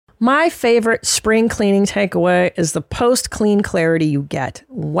My favorite spring cleaning takeaway is the post-clean clarity you get.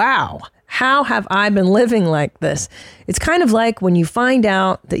 Wow. How have I been living like this? It's kind of like when you find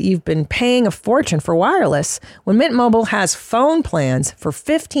out that you've been paying a fortune for wireless when Mint Mobile has phone plans for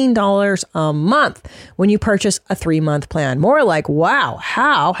 $15 a month when you purchase a 3-month plan. More like, wow,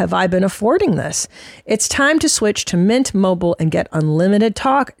 how have I been affording this? It's time to switch to Mint Mobile and get unlimited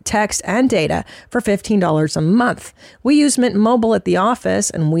talk, text, and data for $15 a month. We use Mint Mobile at the office,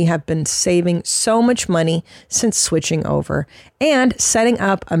 and we have been saving so much money since switching over. And setting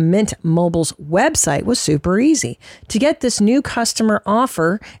up a Mint Mobile's website was super easy. To get this new customer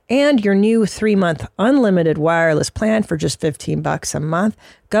offer and your new 3-month unlimited wireless plan for just $15 a month,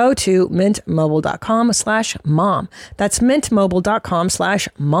 go to mintmobile.com/mom. That's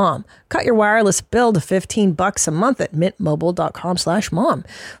mintmobile.com/mom. Cut your wireless bill to $15 a month at mintmobile.com/mom.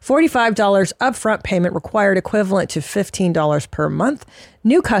 $45 upfront payment required, equivalent to $15 per month.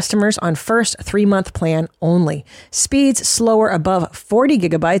 New customers on first 3-month plan only. Speeds slower above 40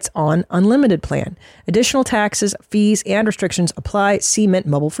 gigabytes on unlimited plan. Additional taxes, fees, and restrictions apply. See Mint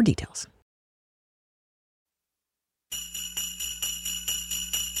Mobile for details.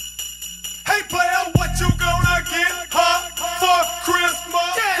 Hey player, what you gonna get her for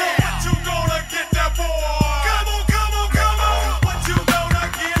Christmas? Yeah. What you gonna get that boy? Come on, come on, come on. What you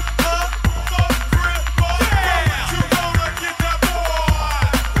gonna get her for Christmas? Yeah. What you gonna get that boy?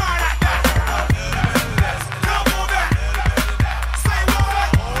 Come on back. Say what?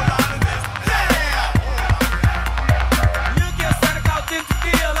 Yeah. Look at Santa Claus in the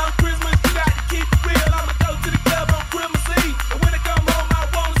deal. On Christmas, you got to keep it real. I'ma go to the club on Christmas Eve. And when I come home, I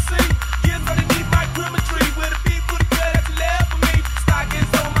wanna see gifts underneath my Christmas tree with a big booty girl that you left for me.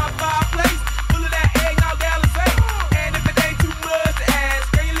 Stockings on my fireplace, full of that eggnog Alizé. And if it ain't too much to ask,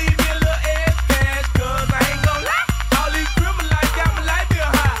 can you leave me a little ass cash? 'Cause I ain't gon' lie, all these Christmas lights got my light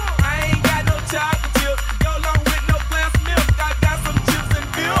bill high. I ain't got no chocolate chip to go along with no glass of milk. I got some chips and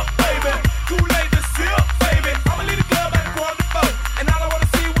milk, baby. Kool-Aid to sip, baby. I'ma leave the club at 4:45, and all I wanna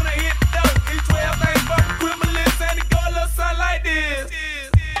see when I hit the door is 12 things from the Christmas list, and it go a little something like this.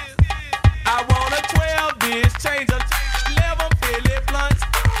 I want a 12-dish changer, 11 Philly blunts,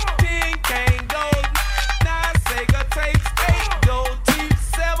 10 cane gold, 9 Sega tapes, 8 gold teeth,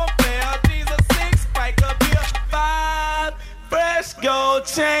 7 pair of jeans, a 6 spike up here, 5 fresh gold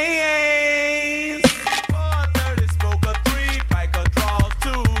chains, 430 smoker, 3 piker draws,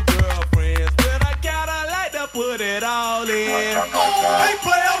 2 girlfriends with a Cadillac to put it all in. Hey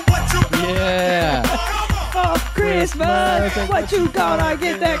player, what you Yeah. For Christmas, what you gonna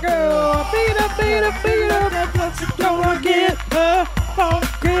get that girl? Beat up, beat up, beat up. What you gonna get her for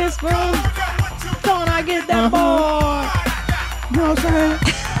Christmas? Gonna get that boy. You know what I'm saying?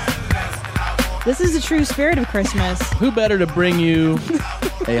 This is the true spirit of Christmas. Who better to bring you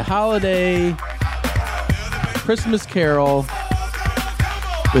a holiday Christmas carol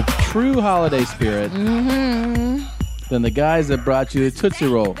with true holiday spirit than the guys that brought you the Tootsie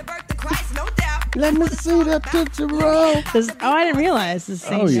Roll? Let me see that Tootsie Roll. I didn't realize this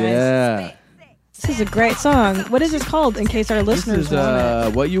thing. Oh, yeah. This is a great song. What is this called in case our This listeners is want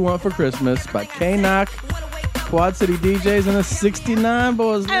it? What You Want for Christmas by K-Knock, Quad City DJs, and the 69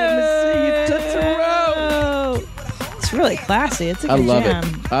 Boys. Let me see you Tootsie Roll. Oh, it's really classy. It's a good I love jam.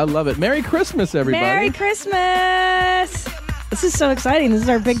 it. I love it. Merry Christmas, everybody. Merry Christmas! This is so exciting. This is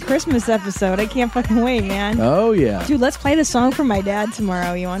our big Christmas episode. I can't fucking wait, man. Oh, yeah. Dude, let's play the song for my dad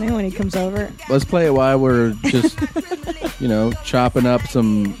tomorrow. You want to when he comes over? Let's play it while we're just, chopping up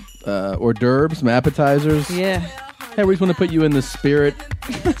some hors d'oeuvres, some appetizers. Yeah. Hey, we just want to put you in the spirit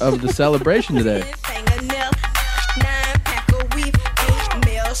of the celebration today.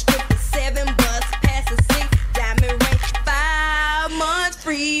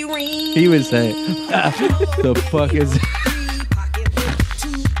 He would say, the fuck is...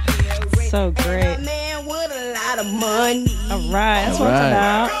 So great. All right, that's what it's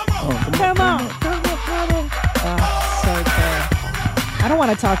about. Come on. Oh, so good. I don't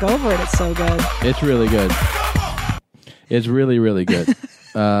want to talk over it. It's so good. It's really good. It's really, really good. We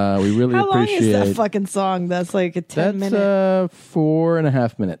really How long appreciate... is that fucking song? That's like a 10-minute. That's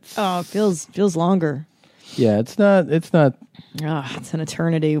 4.5 minutes. Oh, it feels longer. Yeah, it's not... It's an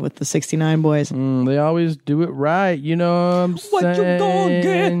eternity with the 69 Boys. They always do it right. You know what I'm saying? What you gonna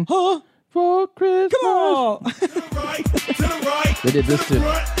get, huh? For Christmas. Come on. They did this too. To the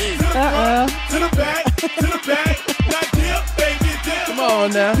back, to the back. Now dip, baby, dip. Come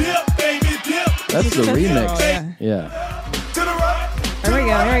on now. Dip, baby, dip. That's the remix. Oh, Yeah. To the right. Here we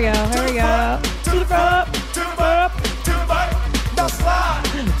go. Here we go. Here we go. To the front, to the back, to the right. Now slide,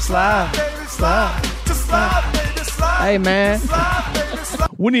 Slide. baby, slide. Just slide, baby, slide. Hey, man. Slide, baby, slide.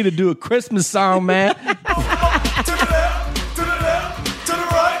 We need to do a Christmas song, man. To the left, to the left, to the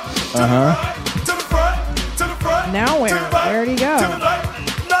right, to the right, to the front, to the front. Now where? To the back, Where'd he to the go?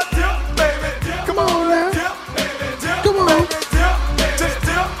 left. Not dip, baby, dip. Come on now. Dip, baby, dip. Come on. Baby, dip, just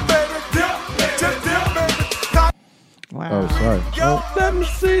dip, baby, dip. Just dip, baby. Wow. Oh, sorry. Oh, let me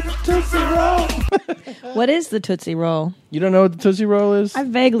see the Tootsie Roll. What is the Tootsie Roll? You don't know what the Tootsie Roll is? I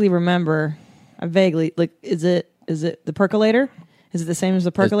vaguely remember. Is it the percolator? Is it the same as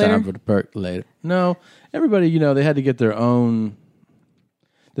the percolator? It's time for the percolator. No, everybody, they had to get their own.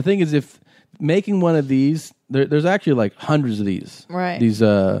 The thing is, if making one of these, there's actually like hundreds of these. Right. These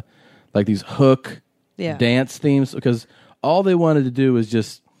like these hook dance themes, because all they wanted to do was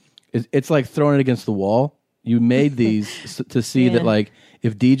just it's like throwing it against the wall. You made these to see that, like,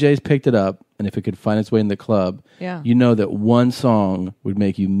 if DJs picked it up and if it could find its way in the club, you know that one song would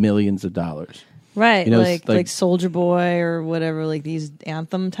make you millions of dollars. Right, You know, like Soldier Boy or whatever, like these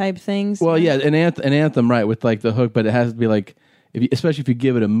anthem type things. Well, yeah, an anthem, right, with like the hook, but it has to be like, especially if you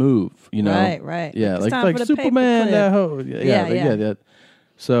give it a move, Right. Yeah, It's time like for the Superman. paperclip. Yeah, that.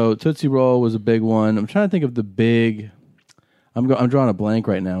 So Tootsie Roll was a big one. I'm trying to think of the big. I'm drawing a blank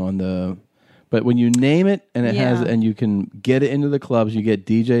right now on the. But when you name it and it has, and you can get it into the clubs, you get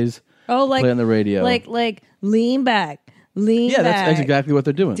DJs play on the radio. Like lean back. Lean back. That's exactly what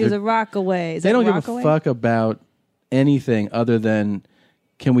they're doing. Do the rock away. They don't give a fuck about anything other than,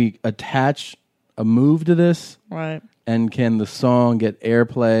 can we attach a move to this? Right. And can the song get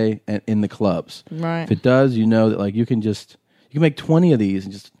airplay in the clubs? Right. If it does, you know that like you can make 20 of these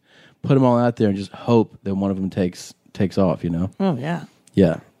and just put them all out there and just hope that one of them takes off. Oh yeah.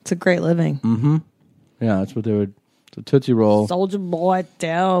 Yeah. It's a great living. Mm-hmm. Yeah, that's what they would. So Tootsie Roll. Soldier Boy,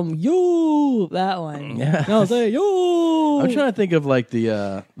 damn you. That one. Yeah. No, say you. I'm trying to think of like the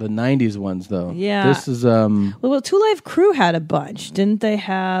 90s ones though. Yeah. This is Well, Two Live Crew had a bunch, didn't they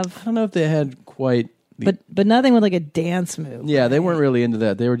have? I don't know if they had quite. But nothing with like a dance move. Yeah, they weren't really into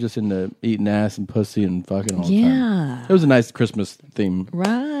that. They were just into eating ass and pussy and fucking all the time. Yeah. It was a nice Christmas theme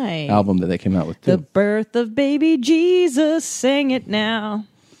Right. album that they came out with too. The birth of baby Jesus, sing it now.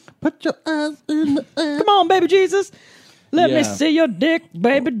 Put your eyes in the air. Come on, baby Jesus. Let me Yeah. see your dick,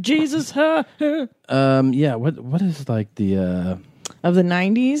 baby Jesus. Yeah, what is like the Of the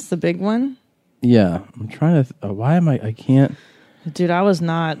 90s, the big one? yeah, I'm trying to why am I can't. Dude, I wasn't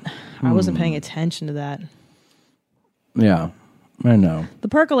paying attention to that. Yeah. I know. The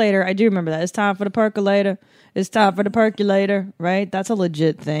percolator, I do remember that. It's time for the percolator. It's time for the percolator, right? That's a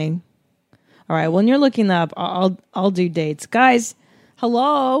legit thing. All right, when you're looking up, I'll do dates. Guys,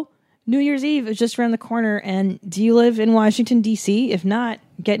 hello. New Year's Eve is just around the corner, and do you live in Washington, D.C.? If not,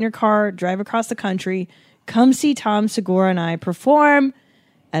 get in your car, drive across the country, come see Tom Segura and I perform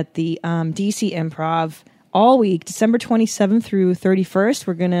at the D.C. Improv all week, December 27th through 31st.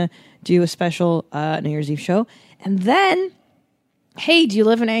 We're going to do a special New Year's Eve show. And then, hey, do you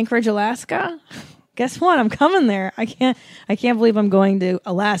live in Anchorage, Alaska? Guess what? I'm coming there. I can't believe I'm going to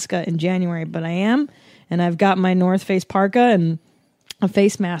Alaska in January, but I am. And I've got my North Face parka and a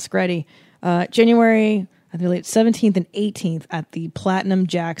face mask ready. January, I believe, 17th and 18th at the Platinum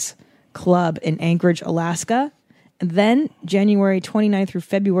Jacks Club in Anchorage, Alaska. And then January 29th through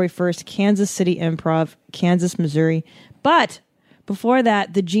February 1st, Kansas City Improv, Kansas, Missouri. But before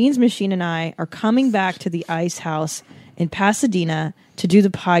that, the Jeans Machine and I are coming back to the Ice House in Pasadena to do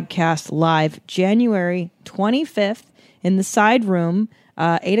the podcast live January 25th in the side room,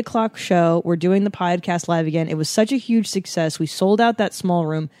 8 o'clock show. We're doing the podcast live again. It was such a huge success. We sold out that small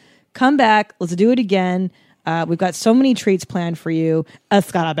room. Come back. Let's do it again. We've got so many treats planned for you.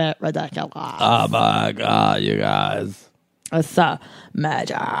 It's gonna be ridiculous. Oh my god, you guys. It's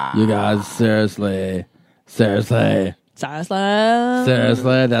magic. You guys, seriously, Seriously.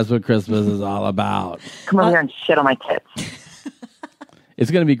 that's what Christmas is all about. Come over here and shit on my tits.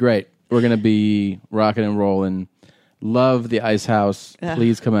 It's going to be great. We're going to be rocking and rolling. Love the Ice House.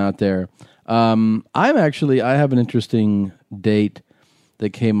 Please come out there. I have an interesting date that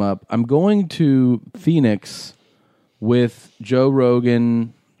came up. I'm going to Phoenix with Joe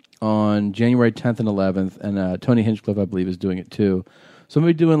Rogan on January 10th and 11th, and Tony Hinchcliffe, I believe, is doing it too. So I'm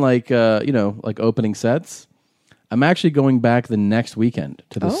going to be doing like opening sets. I'm actually going back the next weekend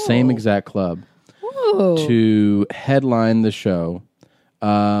to the same exact club to headline the show.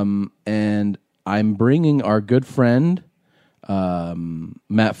 And I'm bringing our good friend,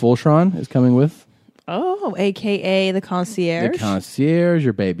 Matt Fulshron is coming with. Oh, a.k.a. the concierge. The concierge,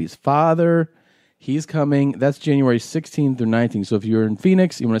 your baby's father. He's coming. That's January 16th through 19th. So if you're in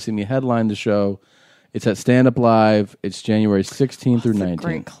Phoenix, you want to see me headline the show, It's at Stand Up Live. It's January 16th through 19th.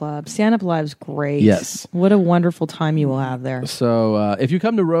 Great club. Stand Up Live's great. Yes. What a wonderful time you will have there. So if you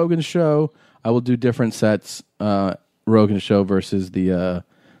come to Rogan's show, I will do different sets. Rogan's show versus the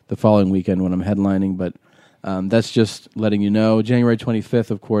following weekend when I'm headlining. But that's just letting you know. January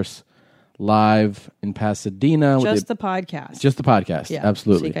 25th, of course, live in Pasadena. Just the podcast. Just the podcast. Yeah,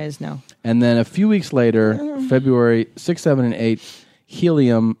 Absolutely. so you guys know. And then a few weeks later, February 6, 7, and 8,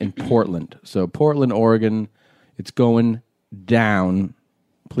 Helium in Portland. So Portland, Oregon. It's going down.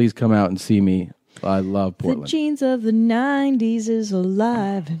 Please come out and see me. I love Portland. The jeans of the 90s is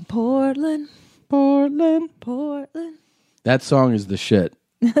alive in Portland. Portland. That song is the shit.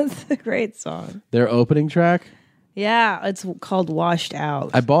 That's a great song. Their opening track, Yeah, it's called Washed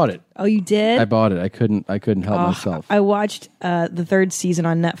Out. I bought it. Oh, you did? I bought it. I couldn't help myself. I watched the third season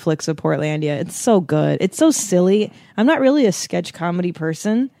on Netflix of Portlandia. It's so good. It's so silly. I'm not really a sketch comedy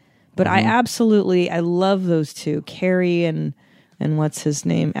person, but I love those two, Carrie and what's his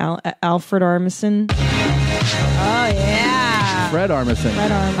name, Alfred Armisen. Oh yeah, Fred Armisen.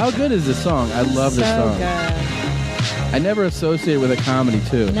 How good is this song? I love this song. Good. I never associate it with a comedy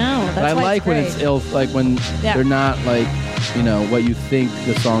too. No, that's but I why like it's when great. it's ill, like when they're not like, you know, what you think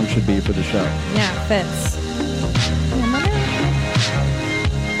the song should be for the show. Yeah, it fits.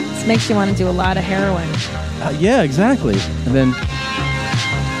 This makes you want to do a lot of heroin. Yeah, exactly. And then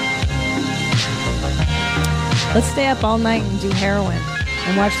Let's stay up all night and do heroin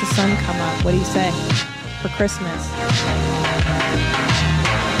and watch the sun come up. What do you say? For Christmas.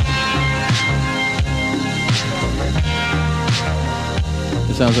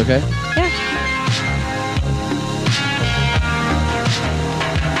 it sounds okay. Yeah.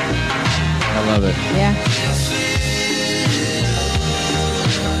 I love it. Yeah.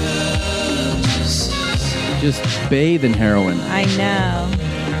 Just bathe in heroin. I know.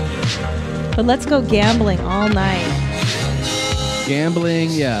 But let's go gambling all night.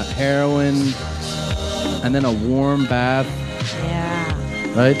 Gambling, yeah, heroin, and then a warm bath,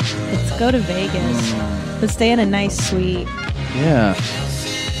 Yeah. right? Let's go to Vegas. Let's stay in a nice suite. Yeah.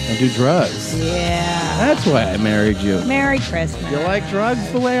 And do drugs. Yeah. That's why I married you. Merry Christmas. You like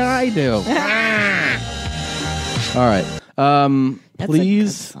drugs the way I do. All right. That's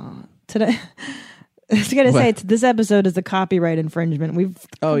Please. a good song. Today, I was going to say, this episode is a copyright infringement. We've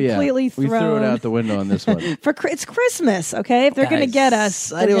completely we threw thrown it out the window on this one. It's Christmas, okay? If they're going to get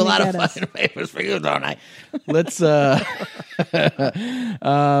us, I do a lot of us. fine favors for you, don't I? Let's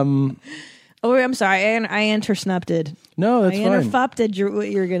Oh, I'm sorry. I interrupted. No, that's I fine. interrupted what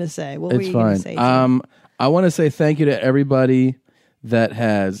you were going to say. What were It's you going to fine. say? Tim? I want to say thank you to everybody that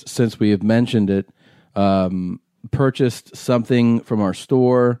has, since we have mentioned it, purchased something from our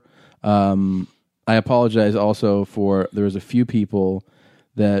store. I apologize also for there was a few people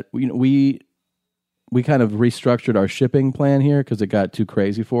that we kind of restructured our shipping plan here because it got too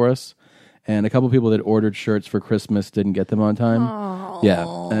crazy for us, and a couple people that ordered shirts for Christmas didn't get them on time. Yeah,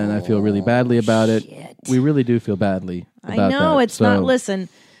 and I feel really badly about it. We really do feel badly about I know that. it's not. Listen,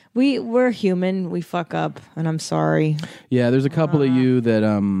 we're human. We fuck up, and I'm sorry. Yeah, there's a couple of you that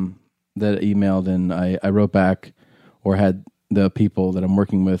that emailed, and I wrote back, or had the people that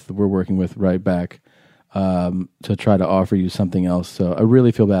we're working with write back to try to offer you something else. So I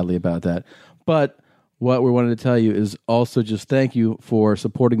really feel badly about that. But what we wanted to tell you is also just thank you for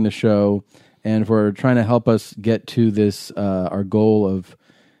supporting the show and for trying to help us get to this our goal of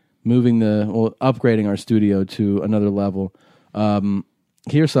upgrading our studio to another level.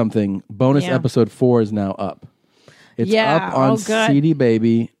 Here's something. Bonus episode 4 is now up. It's up on CD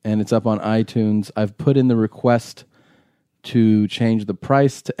Baby, and it's up on iTunes. I've put in the request to change the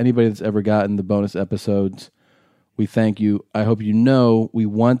price to anybody that's ever gotten the bonus episodes. We thank you. I hope you know we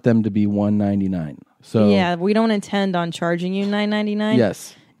want them to be $1.99. So yeah, we don't intend on charging you $9.99.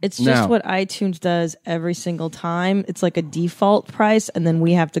 Yes. It's just what iTunes does every single time. It's like a default price, and then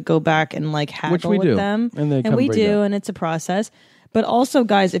we have to go back and like haggle with them. And they come we right do, down. and it's a process. But also,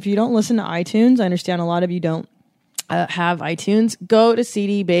 guys, if you don't listen to iTunes, I understand a lot of you don't have iTunes. Go to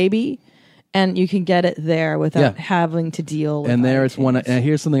CD Baby, and you can get it there without having to deal with And there iTunes. it's one. And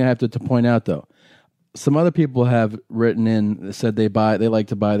here's something I have to point out, though. Some other people have written in that said they like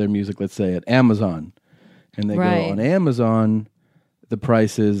to buy their music, let's say, at Amazon. And they go, on Amazon, the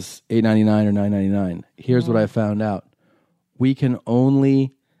price is $8.99 or $9.99. Here's what I found out. We can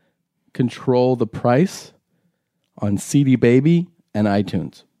only control the price on CD Baby and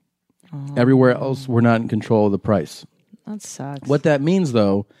iTunes. Everywhere else, we're not in control of the price. That sucks. What that means,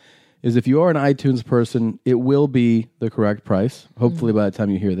 though, is if you are an iTunes person, it will be the correct price, hopefully by the time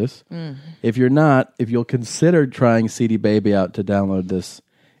you hear this. If you're not, if you'll consider trying CD Baby out to download this,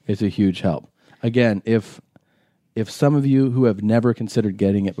 it's a huge help. again, if some of you who have never considered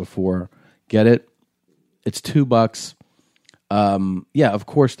getting it before, get it. It's $2. Yeah, of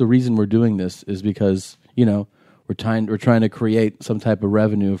course, the reason we're doing this is because, we're trying to create some type of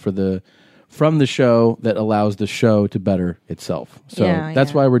revenue from the show that allows the show to better itself. So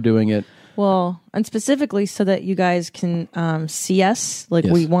that's why we're doing it. Well, and specifically so that you guys can see us. Like,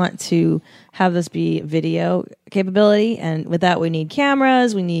 we want to have this be video capability. And with that, we need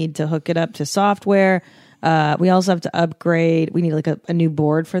cameras. We need to hook it up to software. We also have to upgrade. We need like a new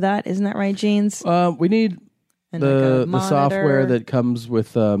board for that. Isn't that right, Jeans? We need the software that comes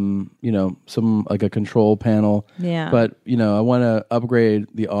with, some like a control panel. Yeah. But, I want to upgrade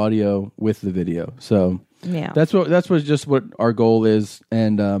the audio with the video. So that's what our goal is.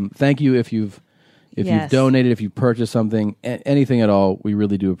 And thank you if you've donated, if you purchased something, anything at all. We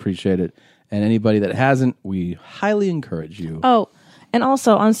really do appreciate it. And anybody that hasn't, we highly encourage you. Oh, and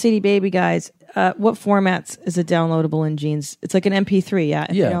also on CD Baby, guys, what formats is it downloadable in, Jeans? It's like an MP3, yeah?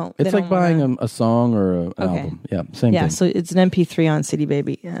 It's like buying a song or an album. Yeah, same thing. Yeah, so it's an MP3 on CD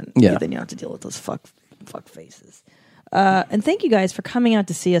Baby, and then you don't have to deal with those fuck faces. And thank you guys for coming out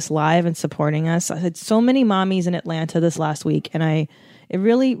to see us live and supporting us. I had so many mommies in Atlanta this last week, and it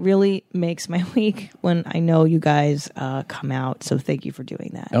really, really makes my week when I know you guys come out. So thank you for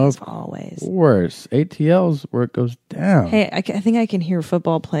doing that, as always. Worse, ATL's where it goes down. Hey, I think I can hear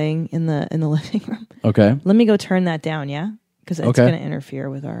football playing in the living room. Okay. Let me go turn that down, yeah? Because it's going to interfere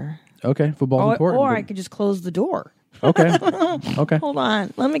with our... Okay, football's important. Or I could just close the door. Okay. Okay. Hold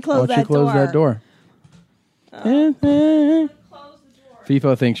on. Let me close that door. Why don't you close that door?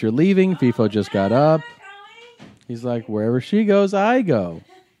 FIFO thinks you're leaving. FIFO just got up. He's like, wherever she goes, I go.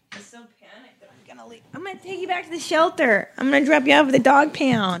 I'm so panicked that I'm going to leave. I'm going to take you back to the shelter. I'm going to drop you off at the dog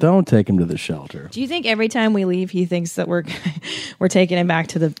pound. Don't take him to the shelter. Do you think every time we leave, he thinks that we're taking him back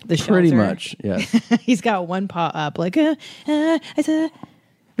to the shelter? Pretty much, yes. He's got one paw up, like,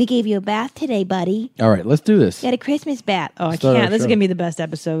 we gave you a bath today, buddy. All right, let's do this. You got a Christmas bath. Oh, I can't. This is going to be the best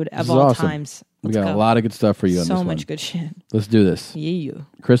episode of all times. We got a lot of good stuff for you on this one. So much good shit. Let's do this. Yeah.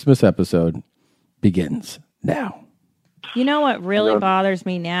 Christmas episode begins now. You know what really bothers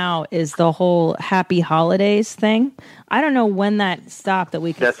me now is the whole happy holidays thing. I don't know when that stopped that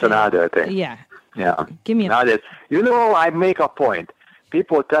we could say. Another thing. Yeah. Yeah. Give me a... I make a point.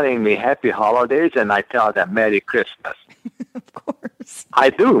 People telling me happy holidays, and I tell them Merry Christmas. Of course. I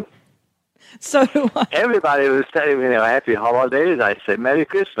do. So do I. Everybody was telling me happy holidays. I say Merry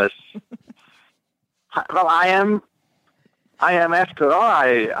Christmas. Well, I am after all.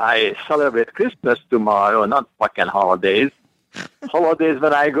 I celebrate Christmas tomorrow, not fucking holidays. Holidays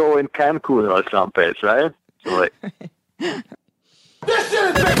when I go in Cancun or someplace, right? So This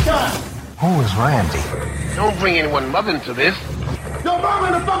shit is big time! Who is Randy? Don't bring anyone mother into this. Your mom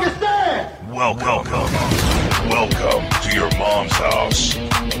in the fucking stand! Welcome to your mom's house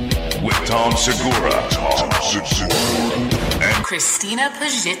with Tom Segura. And Christina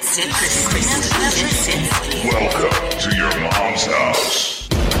Pazsitzky. welcome to your mom's house.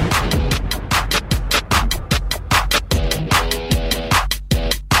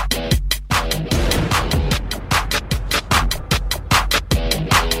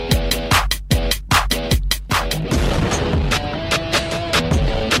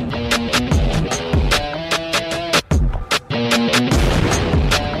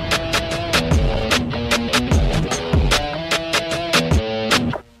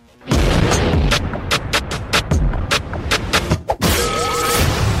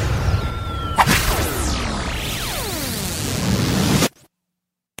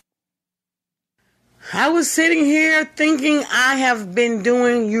 I was sitting here thinking I have been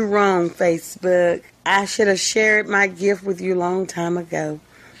doing you wrong, Facebook. I should have shared my gift with you a long time ago.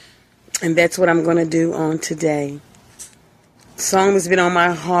 And that's what I'm going to do on today. The song has been on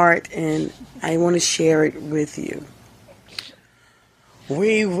my heart, and I want to share it with you.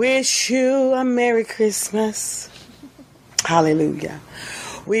 We wish you a Merry Christmas. Hallelujah.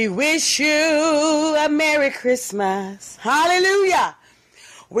 We wish you a Merry Christmas. Hallelujah.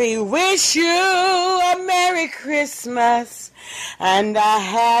 We wish you a Merry Christmas and a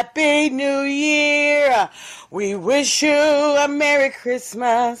Happy New Year. We wish you a Merry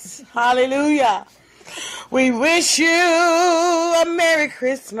Christmas. Hallelujah. We wish you a Merry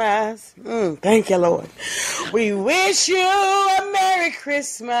Christmas. Thank you, Lord. We wish you a Merry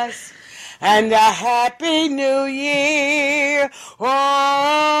Christmas and a Happy New Year.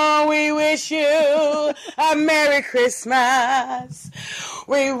 Oh, we wish you a Merry Christmas.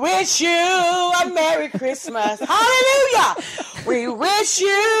 We wish you a Merry Christmas. Hallelujah. We wish you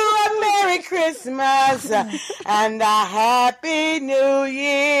a Merry Christmas and a Happy New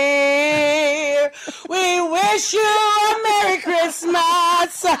Year. We wish you a Merry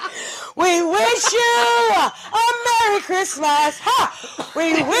Christmas. We wish you a Merry Christmas. Ha!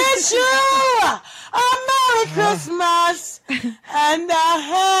 We wish you a Merry Christmas and a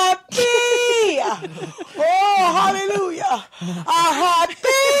Happy, hallelujah, a Happy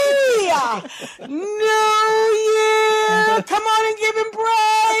New Year. Come on and give him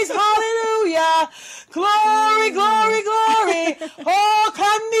praise. Hallelujah. Glory, glory, glory.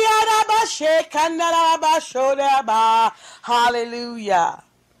 Hallelujah.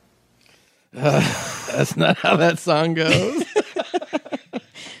 That's not how that song goes.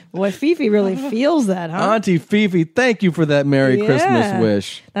 Boy, Fifi really feels that, huh? Auntie Fifi, thank you for that Merry Christmas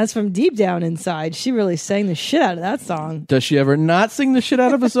wish. That's from deep down inside. She really sang the shit out of that song. Does she ever not sing the shit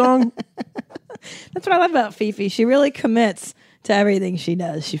out of a song? That's what I love about Fifi. She really commits to everything she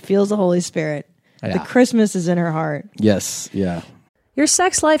does. She feels the Holy Spirit. Yeah. The Christmas is in her heart. Yes, yeah. Your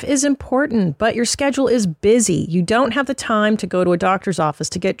sex life is important, but your schedule is busy. You don't have the time to go to a doctor's office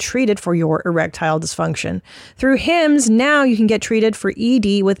to get treated for your erectile dysfunction. Through HIMS, now you can get treated for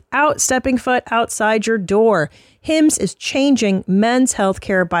ED without stepping foot outside your door. HIMS is changing men's health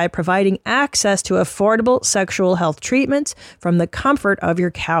care by providing access to affordable sexual health treatments from the comfort of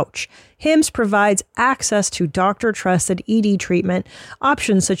your couch. HIMS provides access to doctor-trusted ED treatment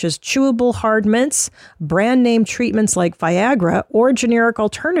options such as chewable hard mints, brand name treatments like Viagra, or generic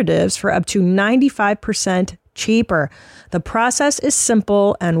alternatives for up to 95% cheaper. The process is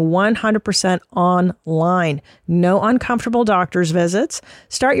simple and 100% online. No uncomfortable doctor's visits.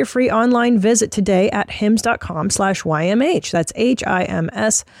 Start your free online visit today at hims.com/YMH. That's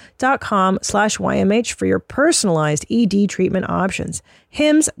HIMS.com/YMH for your personalized ED treatment options.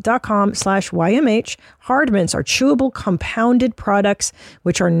 hims.com/YMH. Hard mints are chewable compounded products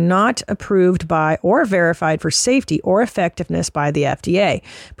which are not approved by or verified for safety or effectiveness by the FDA.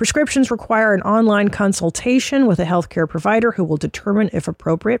 Prescriptions require an online consultation with a healthcare provider who will determine if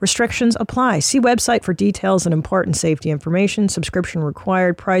appropriate. Restrictions apply. See website for details and important safety information. Subscription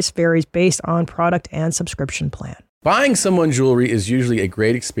required. Price varies based on product and subscription plan. Buying someone jewelry is usually a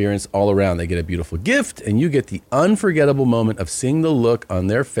great experience all around. They get a beautiful gift, and you get the unforgettable moment of seeing the look on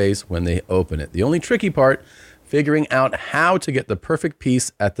their face when they open it. The only tricky part, figuring out how to get the perfect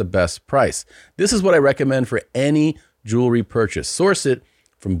piece at the best price. This is what I recommend for any jewelry purchase. Source it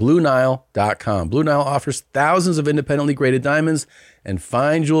from BlueNile.com. Blue Nile offers thousands of independently graded diamonds and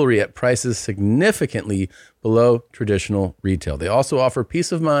fine jewelry at prices significantly below traditional retail. They also offer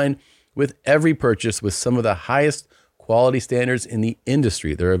peace of mind with every purchase with some of the highest quality standards in the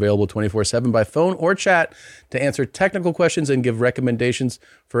industry. They're available 24/7 by phone or chat to answer technical questions and give recommendations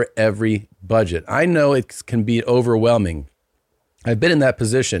for every budget. I know it can be overwhelming. I've been in that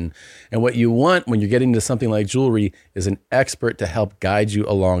position, and what you want when you're getting into something like jewelry is an expert to help guide you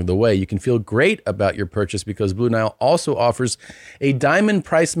along the way. You can feel great about your purchase because Blue Nile also offers a diamond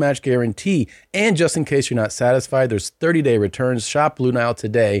price match guarantee. And just in case you're not satisfied, there's 30-day returns. Shop Blue Nile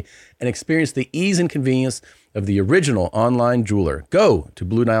today and experience the ease and convenience of the original online jeweler. Go to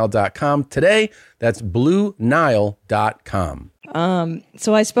BlueNile.com today. That's BlueNile.com.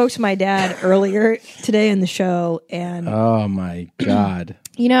 So I spoke to my dad earlier today in the show, and Oh my God.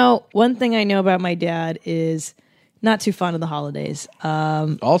 you know, one thing I know about my dad is not too fond of the holidays.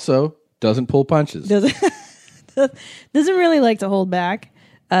 Also, doesn't pull punches. Doesn't really like to hold back.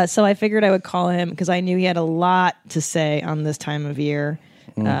 So I figured I would call him because I knew he had a lot to say on this time of year.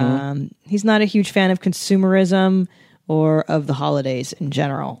 He's not a huge fan of consumerism or of the holidays in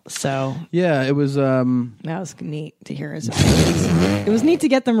general. So Yeah, it was... that was neat to hear his opinions. It was neat to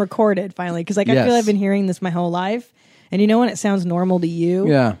get them recorded finally, because like I feel I've been hearing this my whole life, and you know when it sounds normal to you,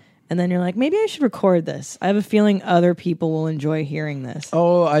 Yeah. and then you're like, maybe I should record this. I have a feeling other people will enjoy hearing this.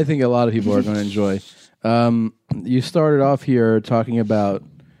 Oh, I think a lot of people are going to enjoy. You started off here talking about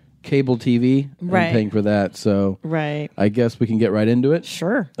cable TV Right. and paying for that, so Right. I guess we can get right into it.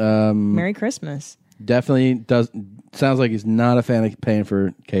 Sure. Merry Christmas. Definitely sounds like he's not a fan of paying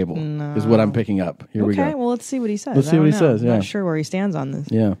for cable. Is what I'm picking up. Here we Okay, go. well, let's see what he says. Let's see I what don't he know. says, I'm yeah. not sure where he stands on this.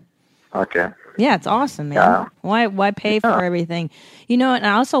 Yeah. Okay. Yeah, it's awesome, man. Yeah. Why pay for everything? You know, and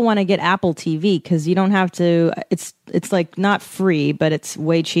I also want to get Apple TV because you don't have to. It's like not free, but it's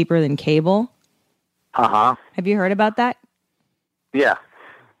way cheaper than cable. Uh-huh. Have you heard about that? Yeah.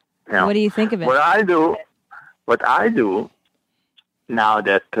 Yeah. What do you think of it? What I do now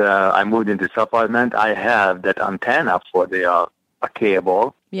that I moved into this apartment, I have that antenna for the a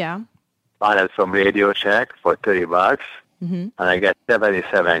cable. Yeah. I have some Radio Shack for $30, and I get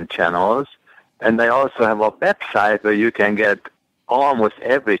 77 channels. And I also have a website where you can get almost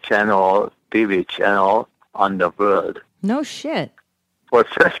every TV channel on the world No shit. for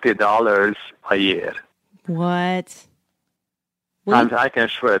 $50 a year. What? Well, And I can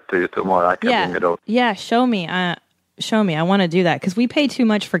show it to you tomorrow. I can bring it over. Yeah, show me. Show me. I want to do that because we pay too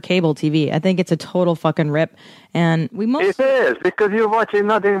much for cable TV. I think it's a total fucking rip. And we It is, because you're watching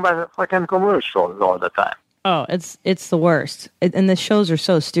nothing but fucking commercials all the time. Oh, it's the worst. And the shows are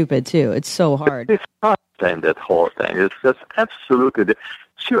so stupid too. It's so hard. It's disgusting, that whole thing. It's just absolutely...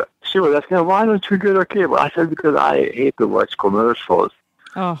 She was asking, why don't you get a cable? I said, because I hate to watch commercials.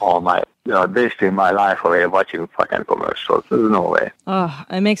 All my, wasting my life away watching fucking commercials. There's no way. Oh,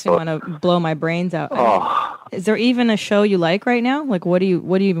 it makes me want to blow my brains out. Is there even a show you like right now? Like, what do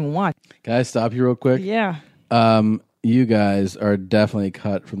you even watch? Can I stop you real quick? Yeah. You guys are definitely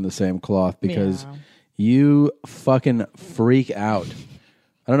cut from the same cloth because you fucking freak out.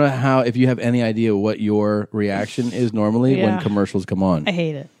 I don't know if you have any idea what your reaction is normally when commercials come on. I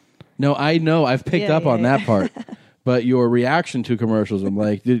hate it. No, I know. I've picked up on that part. But your reaction to commercials, I'm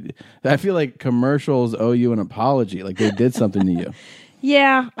like, I feel like commercials owe you an apology. Like they did something to you.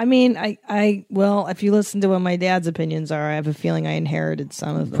 Yeah, I mean, well, if you listen to what my dad's opinions are, I have a feeling I inherited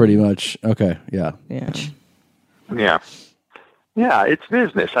some of them. Pretty much. Okay, yeah. Yeah. Yeah, it's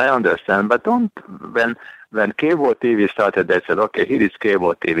business, I understand. But when cable TV started, they said, okay, here is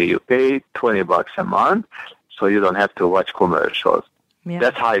cable TV. You pay $20 a month, so you don't have to watch commercials. Yeah.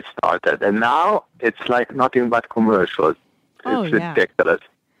 That's how it started. And now it's like nothing but commercials. It's ridiculous.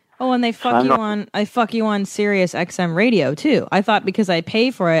 Oh, and they fuck you on Sirius XM radio too. I thought because I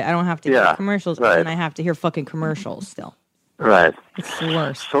pay for it, I don't have to hear commercials, and then I have to hear fucking commercials still. Right. It's the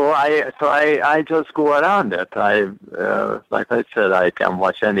worst. So I just go around it. Like I said, I can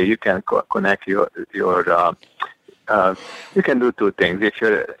watch any. You can connect your you can do two things. If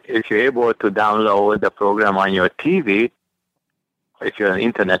you're able to download the program on your TV, if you're an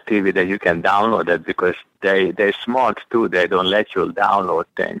internet TV, then you can download it because they're smart too. They don't let you download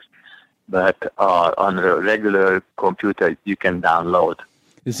things, but on a regular computer you can download.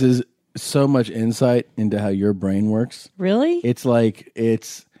 This is so much insight into how your brain works. Really? It's like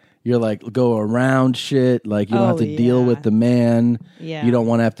you're like go around shit. Like you don't have to deal with the man. Yeah. You don't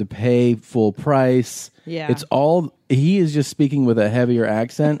want to have to pay full price. Yeah. It's all he is just speaking with a heavier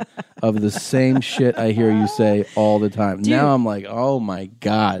accent of the same shit I hear you say all the time. Dude. Now I'm like, oh my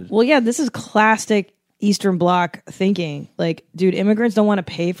God. Well, yeah, this is classic Eastern Bloc thinking. Like, dude, immigrants don't want to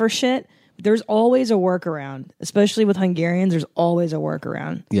pay for shit. There's always a workaround, especially with Hungarians. There's always a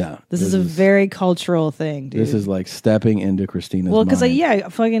workaround. Yeah. This is a very cultural thing, dude. This is like stepping into Christina's well, because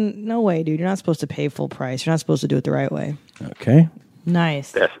mind. fucking no way, dude. You're not supposed to pay full price. You're not supposed to do it the right way. Okay.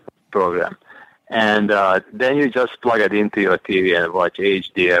 Nice. That's the program. And then you just plug it into your TV and watch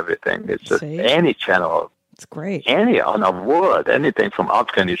HD everything. It's just any channel. It's great. Any on the world, anything from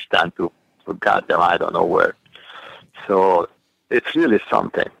Afghanistan to goddamn I don't know where. So it's really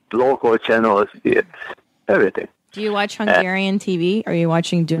something. Local channels, everything. Do you watch Hungarian TV? Are you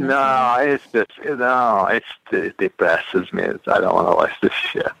watching? No, it depresses me. I don't want to watch this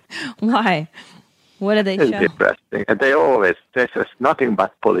shit. Why? What do they It's show? depressing. And there's just nothing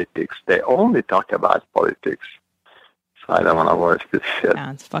but politics. They only talk about politics. So I don't want to watch this shit.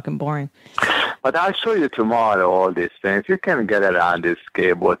 Yeah, it's fucking boring. But I'll show you tomorrow all these things. You can get around this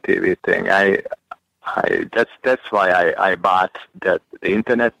cable TV thing. That's why I bought the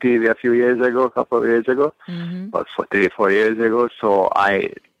internet TV a couple of years ago, but 3-4 years ago. So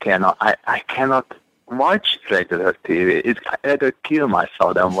I cannot watch regular TV. I'd rather kill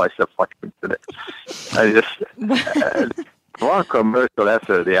myself than watch the fucking internet. I just one commercial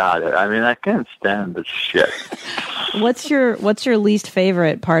after the other. I mean, I can't stand this shit. What's your least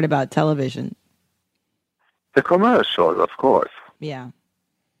favorite part about television? The commercials, of course. Yeah.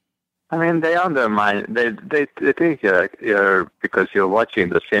 I mean, they undermine. They think you're because you're watching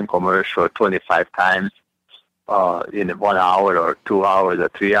the same commercial 25 times in 1 hour or 2 hours or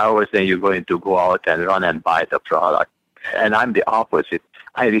 3 hours, then you're going to go out and run and buy the product. And I'm the opposite.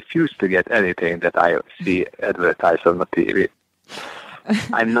 I refuse to get anything that I see advertised on the TV.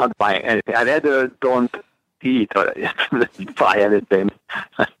 I'm not buying anything. I rather don't eat or buy anything.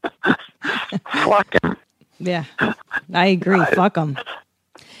 Fuck them. Yeah, I agree. Fuck them.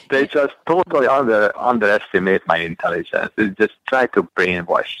 They just totally underestimate my intelligence. They just try to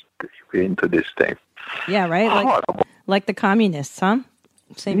brainwash you into this thing. Yeah, right? Like the communists, huh?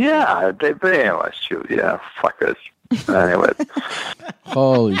 Same yeah, they brainwash you. Yeah, fuckers. Anyway.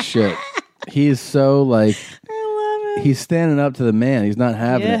 Holy shit. He's so like... I love it. He's standing up to the man. He's not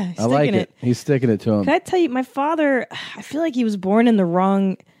having it. I like it. He's sticking it to him. Can I tell you, my father, I feel like he was born in the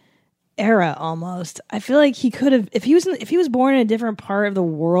wrong era almost. I feel like he could have, if he was born in a different part of the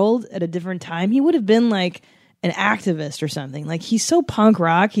world at a different time, he would have been like an activist or something. Like he's so punk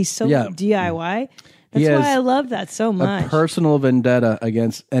rock, he's so DIY. That's why I love that so much. A personal vendetta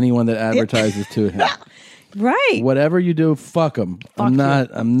against anyone that advertises to him. Right. Whatever you do, fuck them. I'm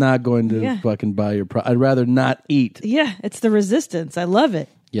not going to fucking buy your I'd rather not eat. Yeah, it's the resistance. I love it.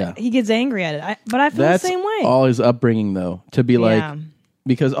 Yeah. He gets angry at it. But I feel the same way. That's all his upbringing, though, to be like,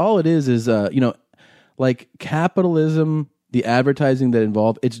 because all it is, like capitalism, the advertising that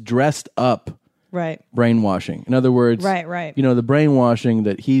involved, it's dressed up brainwashing. In other words, the brainwashing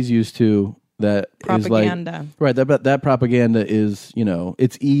that he's used to, that propaganda. Is like, that propaganda is,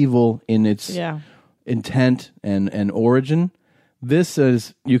 it's evil in its intent and origin. This,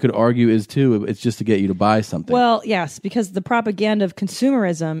 as you could argue, is too. It's just to get you to buy something. Well, yes, because the propaganda of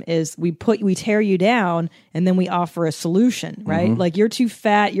consumerism is we tear you down and then we offer a solution, right? Like you're too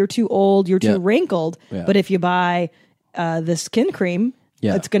fat, you're too old, you're too wrinkled. Yeah. But if you buy this skin cream,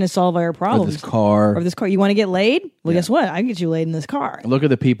 it's going to solve all your problems. Or this car. You want to get laid? Well, guess what? I can get you laid in this car. Look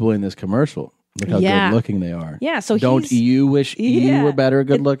at the people in this commercial. Look how good looking they are. Yeah. So don't you wish you were better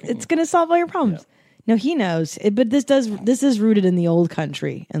good looking? It's going to solve all your problems. Yeah. No, he knows. But this is rooted in the old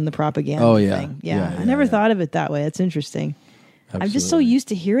country and the propaganda thing. Yeah. I never thought of it that way. That's interesting. Absolutely. I'm just so used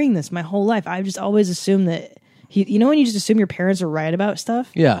to hearing this my whole life. I've just always assumed that when you just assume your parents are right about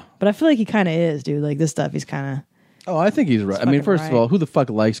stuff? Yeah. But I feel like he kind of is, dude. Like this stuff, he's kind of... Oh, I think he's right. I mean, first of all, who the fuck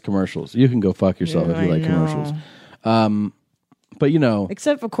likes commercials? You can go fuck yourself if you like commercials. But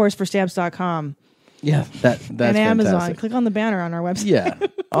except, of course, for Stamps.com. Yeah, that's and Amazon. fantastic. Click on the banner on our website. Yeah,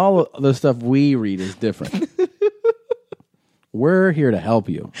 all the stuff we read is different. We're here to help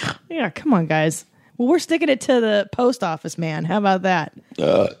you. Yeah, come on, guys. Well, we're sticking it to the post office, man. How about that?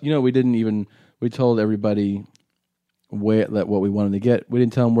 We told everybody what we wanted to get. We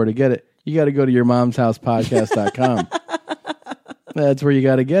didn't tell them where to get it. You got to go to yourmomshousepodcast.com. That's where you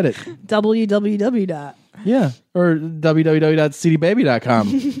got to get it. www. Yeah, or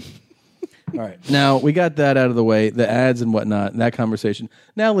www.cdbaby.com. All right, now we got that out of the way, the ads and whatnot, and that conversation.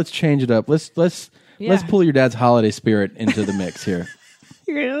 Now let's change it up. Let's pull your dad's holiday spirit into the mix here.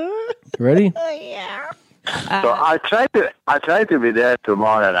 Ready? Yeah. So I try to be there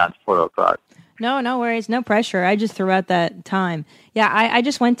tomorrow at 4:00. No worries, no pressure. I just threw out that time. Yeah, I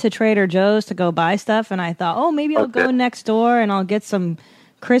just went to Trader Joe's to go buy stuff, and I thought, maybe I'll go next door and I'll get some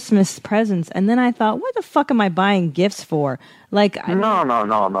Christmas presents. And then I thought, what the fuck am I buying gifts for? Like, no.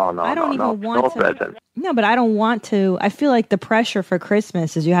 I don't even want to. Present. No, but I don't want to. I feel like the pressure for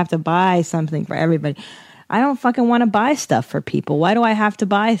Christmas is you have to buy something for everybody. I don't fucking want to buy stuff for people. Why do I have to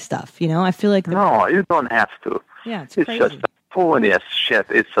buy stuff? I feel like... No, you don't have to. Yeah, it's crazy. Just phoniest shit.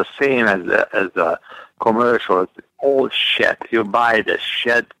 It's the same as the commercials. All shit. You buy the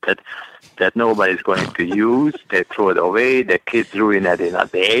shit that nobody's going to use. They throw it away. The kids ruin it in a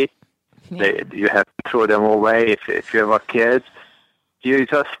day. Yeah. You have to throw them away if you have a kid.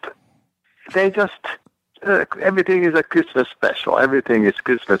 Everything is a Christmas special. Everything is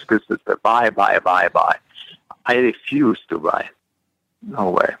Christmas. Buy. I refuse to buy.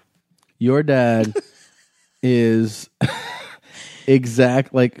 No way. Your dad is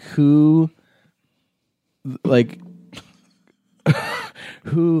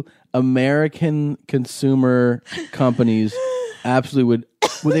who American consumer companies absolutely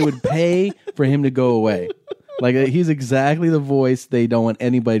would pay for him to go away. Like, he's exactly the voice they don't want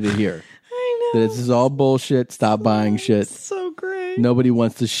anybody to hear. I know. That this is all bullshit. Stop buying shit. It's so great. Nobody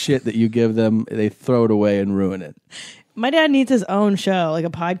wants the shit that you give them. They throw it away and ruin it. My dad needs his own show, like a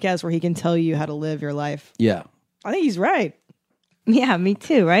podcast where he can tell you how to live your life. Yeah. I think he's right. Yeah, me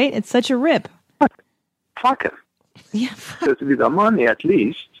too, right? It's such a rip. Fuck it. Yeah. Because with the money, at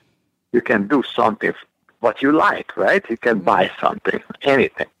least, you can do something what you like, right? You can buy something,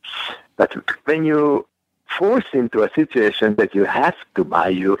 anything. But when you force into a situation that you have to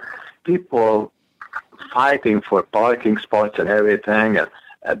buy, people fighting for parking spots and everything,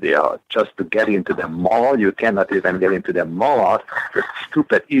 and they are just to get into the mall. You cannot even get into the mall. The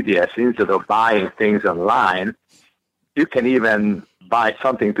stupid idiots, instead of buying things online, you can even buy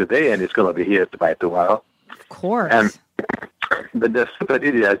something today and it's going to be here by tomorrow. Of course. But the stupid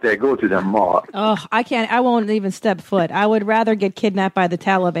idiots, they go to the mall. Oh, I can't. I won't even step foot. I would rather get kidnapped by the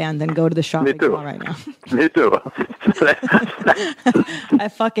Taliban than go to the shopping mall right now. Me too. I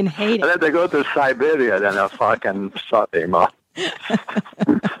fucking hate it. I'd rather go to Siberia than a fucking shopping mall. My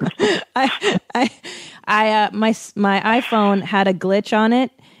iPhone had a glitch on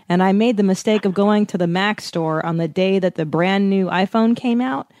it, and I made the mistake of going to the Mac store on the day that the brand new iPhone came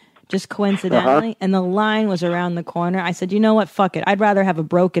out just coincidentally, and the line was around the corner. I said, you know what? Fuck it. I'd rather have a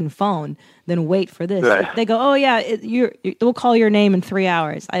broken phone than wait for this. Right. They go, oh yeah, we'll call your name in 3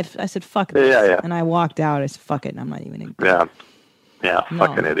 hours. I said, fuck this. Yeah. And I walked out. I said, fuck it. I'm not even in. Yeah, No.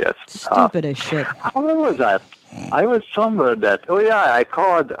 fucking idiots. Stupid as shit. How was that? I was somewhere that, I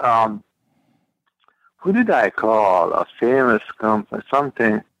called, who did I call? A famous company,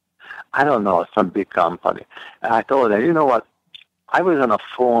 something, I don't know, some big company. And I told them, you know what? I was on a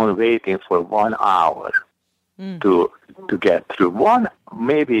phone waiting for 1 hour to get through. With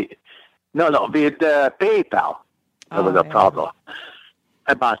PayPal. That was a problem.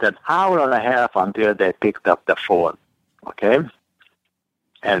 About an hour and a half until they picked up the phone. Okay?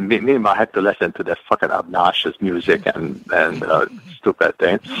 And meanwhile, I had to listen to that fucking obnoxious music and stupid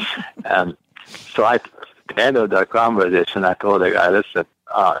thing. And so at the end of the conversation, I told the guy, listen,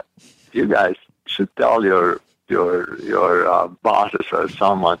 you guys should tell your bosses or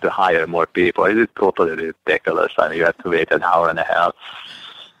someone to hire more people. It is totally ridiculous. I mean, you have to wait an hour and a half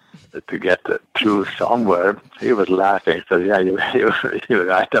to get through somewhere. He was laughing. So, yeah, you're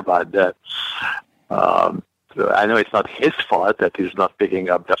right about that. So I know it's not his fault that he's not picking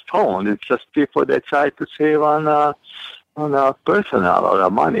up the phone. It's just people that try to save on personnel or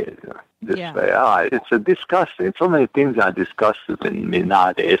money this way. It's a disgusting. So many things are disgusting in me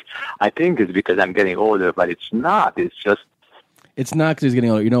nowadays. I think it's because I'm getting older, but it's not. It's just. It's not because he's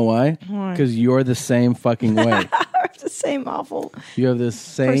getting older. You know why? Because you're the same fucking way. The same awful. You have the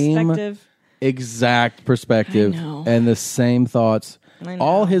same exact perspective and the same thoughts.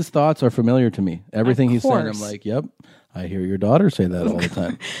 All his thoughts are familiar to me. Everything he's saying, I'm like, yep, I hear your daughter say that all the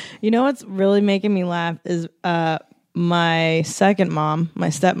time. You know what's really making me laugh is my second mom, my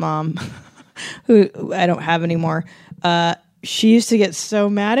stepmom, who I don't have anymore. She used to get so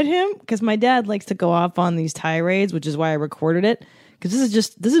mad at him because my dad likes to go off on these tirades, which is why I recorded it. Because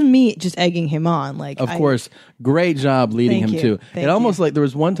this is me just egging him on. Like, of course, great job leading him too. It almost like there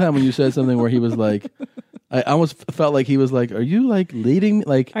was one time when you said something where he was like. I almost felt like he was like, "Are you like leading me?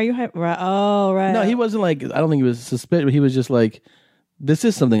 Like, are you? Oh, right. No, he wasn't like. I don't think he was suspicious. But he was just like, "This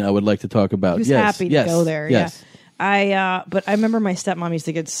is something I would like to talk about." He was happy to go there. Yes. Yeah. But I remember my stepmom used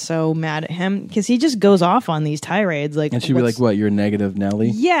to get so mad at him because he just goes off on these tirades. Like, and she'd be like, "What? You're negative, Nelly?"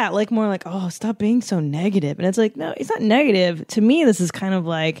 Yeah, like more like, "Oh, stop being so negative." And it's like, no, it's not negative. To me, this is kind of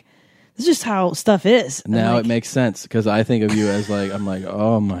like. This is just how stuff is. Now it makes sense because I think of you as like, I'm like,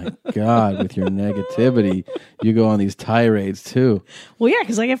 oh my God, with your negativity, you go on these tirades too. Well, yeah,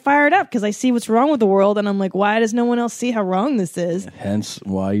 because I get fired up because I see what's wrong with the world and I'm like, why does no one else see how wrong this is? Hence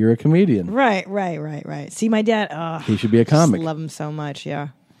why you're a comedian. Right. See, my dad, he should be a comic. I love him so much, yeah.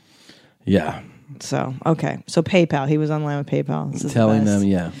 Yeah. So, okay. So PayPal, he was online with PayPal. Telling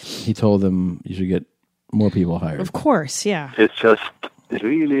them, he told them you should get more people hired. Of course, yeah. It's just... It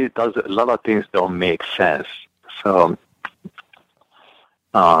really does. A lot of things don't make sense. So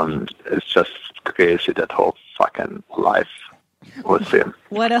it's just crazy, that whole fucking life with him.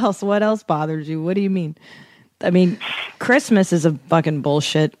 What else? What else bothers you? What do you mean? I mean, Christmas is a fucking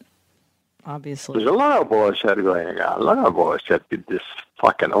bullshit, obviously. There's a lot of bullshit going on. A lot of bullshit with this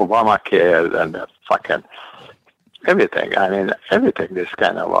fucking Obamacare and the fucking everything. I mean, everything is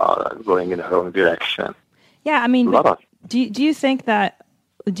kind of going in the wrong direction. Yeah, I mean, do you think that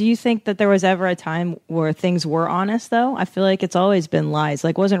there was ever a time where things were honest, though? I feel like it's always been lies.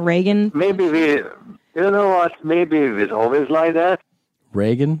 Like, wasn't Reagan... Maybe you know what? Maybe it was always like that.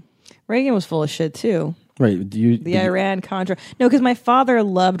 Reagan was full of shit, too. Right. The Iran-Contra... No, because my father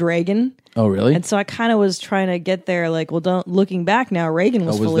loved Reagan. Oh, really? And so I kind of was trying to get there, like, well, looking back now, Reagan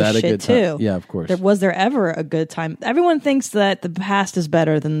was full of shit, too. Yeah, of course. Was there ever a good time? Everyone thinks that the past is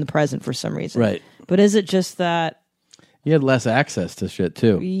better than the present for some reason. Right. But is it just that... You had less access to shit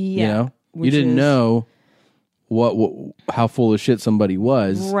too. Yeah, you know, you didn't know how full of shit somebody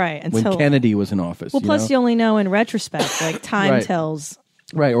was, right? When Kennedy was in office. Well, plus you only know in retrospect, like time tells,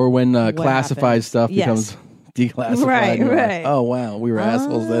 right? Or when classified happened. Stuff becomes declassified. Right. Like, oh wow, we were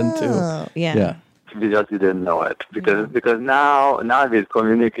assholes then too. Yeah. We just didn't know it because now with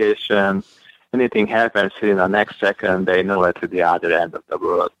communication, anything happens in the next second, they know it to the other end of the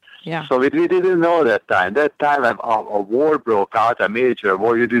world. Yeah. So we didn't know that time. That time a war broke out, a major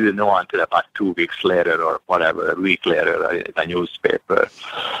war, you didn't know until about 2 weeks later or whatever, a week later in a newspaper.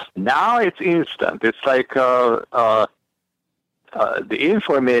 Now it's instant. It's like the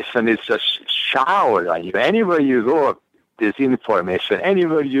information is just showered on you. Anywhere you go, there's information.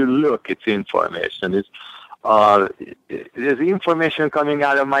 Anywhere you look, it's information. There's information coming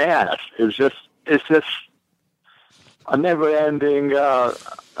out of my ass. It's just a never-ending.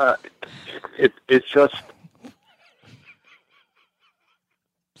 It's just.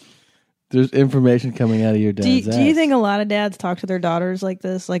 There's information coming out of your dad's Do you ass. think a lot of dads talk to their daughters like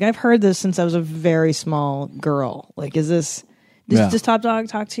this? Like, I've heard this since I was a very small girl. Like, is this... Does Top Dog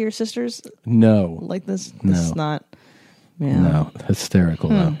talk to your sisters No. like this? No. This is not... Yeah. No. Hysterical,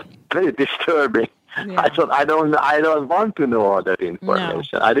 though. Very disturbing. Yeah. I don't want to know all that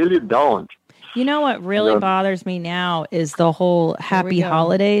information. I really don't. You know what really bothers me now is the whole happy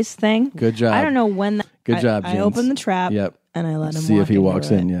holidays thing. Good job. I don't know when... Good job, I Jeans. opened the trap Yep. and I let him See if he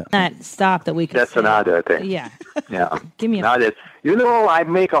walks in, yeah. That stop that we could That's say. another thing. Yeah. Yeah. Give me a... Now that, I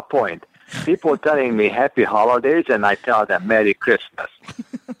make a point. People telling me happy holidays, and I tell them Merry Christmas.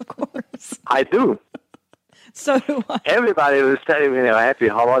 Of course. I do. So do I. Everybody who's telling me happy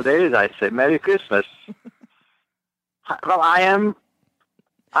holidays, I say Merry Christmas. Well, I am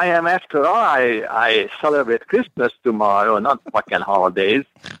after all, I celebrate Christmas tomorrow, not fucking holidays.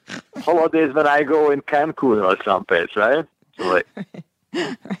 Holidays when I go in Cancun or someplace, right? So,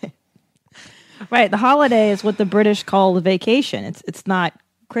 Right. The holiday is what the British call the vacation. It's not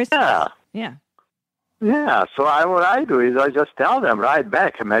Christmas. yeah. Yeah. Yeah, so what I do is I just tell them right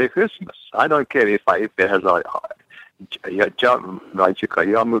back, Merry Christmas. I don't care if it has a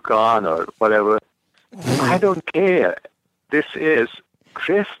Yamukan or whatever. I don't care. This is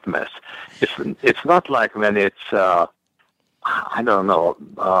Christmas. It's not like when it's I don't know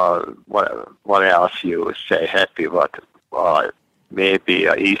what else you say happy, but maybe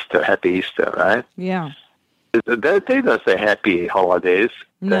Easter, happy Easter, right? Yeah. They don't say happy holidays.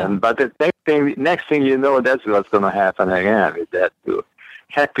 No. But the next thing you know, that's what's going to happen again with that too.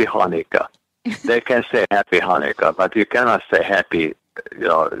 Happy Hanukkah. They can say happy Hanukkah, but you cannot say happy,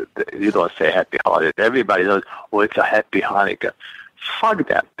 you don't say happy holidays. Everybody knows, it's a happy Hanukkah. Fuck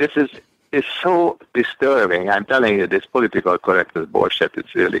that. This is so disturbing. I'm telling you, this political correctness bullshit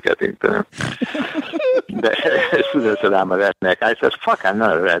is really getting to them. As soon as I'm a redneck, I said, fuck, I'm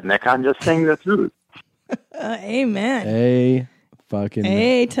not a redneck. I'm just saying the truth. Amen. A fucking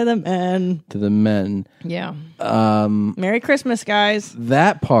Hey to the men. to the men. Yeah. Merry Christmas, guys.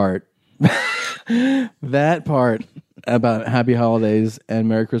 That part about happy holidays and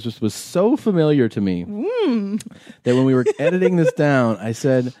Merry Christmas was so familiar to me that when we were editing this down, I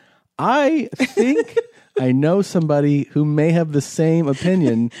said, I think I know somebody who may have the same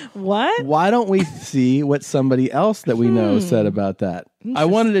opinion. What? Why don't we see what somebody else that we know said about that? I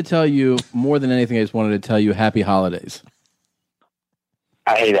wanted to tell you, more than anything, I just wanted to tell you happy holidays.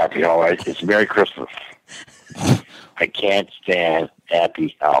 I hate happy holidays. It's Merry Christmas. I can't stand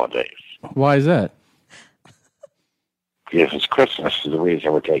happy holidays. Why is that? Because it's Christmas is the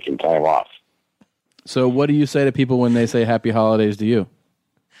reason we're taking time off. So what do you say to people when they say happy holidays to you?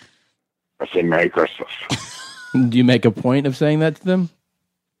 I say Merry Christmas. Do you make a point of saying that to them?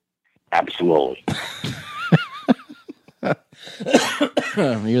 Absolutely.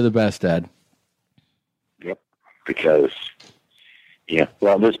 You're the best, Dad. Yep. Because,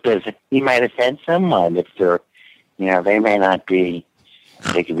 this business, you might offend someone if they're, they may not be,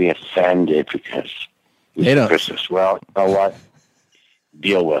 they could be offended because They don't. it's Christmas. Well, you know what?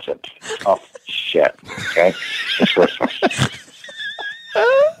 Deal with it. Tough shit. Okay? It's Christmas.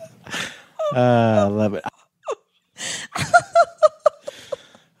 I love it.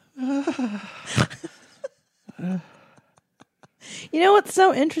 You know what's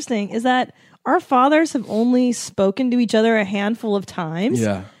so interesting is that our fathers have only spoken to each other a handful of times.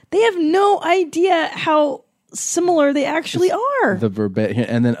 Yeah. They have no idea how similar they actually are. The verbatim,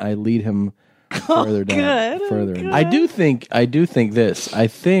 and then I lead him further down. good. Further. Good. I do think this. I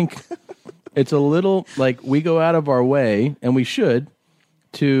think it's a little like we go out of our way, and we should,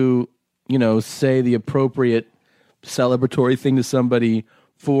 to say the appropriate celebratory thing to somebody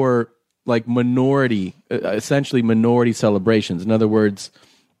for like essentially minority celebrations. In other words,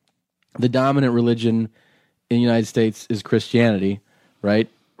 the dominant religion in the United States is Christianity, right?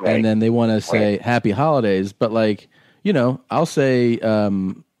 And then they want to say happy holidays, but I'll say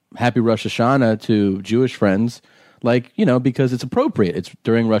happy Rosh Hashanah to Jewish friends, because it's appropriate. It's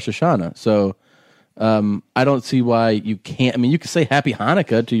during Rosh Hashanah. So I don't see why you can't. I mean, you can say happy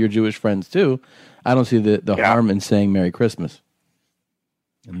Hanukkah to your Jewish friends too. I don't see the harm in saying Merry Christmas.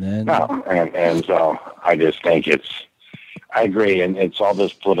 And then and so I just think I agree, and it's all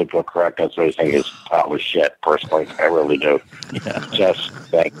this political correctness. I think is probably shit. Personally, I really do. Yeah. Just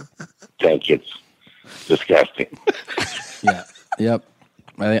think it's disgusting. Yeah. Yep.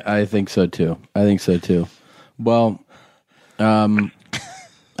 I think so too. Well, I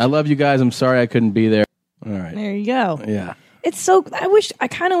love you guys. I'm sorry I couldn't be there. All right. There you go. Yeah. It's so. I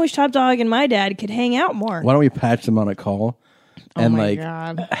kind of wish Top Dog and my dad could hang out more. Why don't we patch them on a call and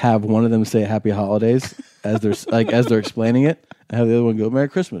God. have one of them say Happy Holidays as they're explaining it, and have the other one go Merry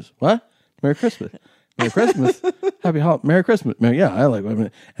Christmas. What? Merry Christmas. Merry Christmas. Happy holiday. Merry Christmas. Yeah, I like it.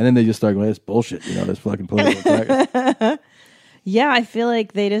 And then they just start going, it's bullshit. This fucking political attack. Yeah, I feel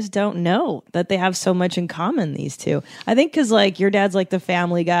like they just don't know that they have so much in common, these two. I think because, like, your dad's like the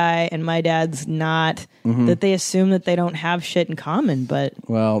family guy and my dad's not, that they assume that they don't have shit in common, but...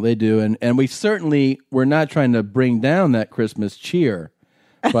 Well, they do. And we're not trying to bring down that Christmas cheer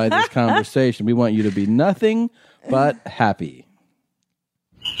by this conversation. We want you to be nothing but happy.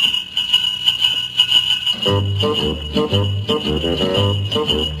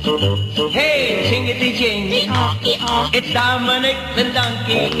 Hey, jingity jing, it's Dominic the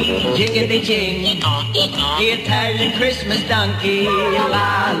donkey. Jingity jing, the Italian Christmas donkey.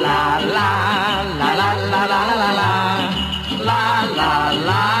 La la la la la la la la la la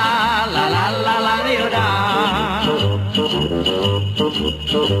la la la la la.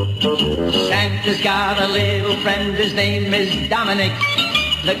 Santa's got a little friend, his name is Dominic.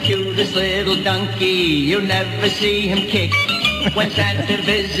 The cutest little donkey, you never see him kick. When Santa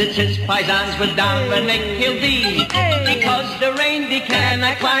visits his paisans with Dominic, he'll be. Because the reindeer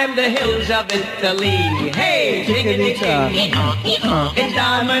cannot climb the hills of Italy. Hey, jiggity jing, it's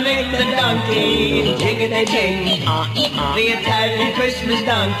Dominic the donkey. Jiggity jing, the Italian Christmas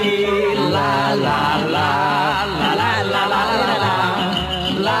donkey. La la la la la la la la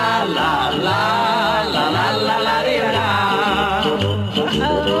la la la la la la la la.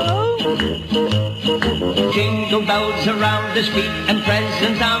 Jingle bells around his feet and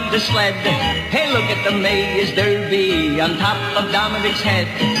presents on the sled. Hey, look at the Mayor's Derby on top of Dominic's head.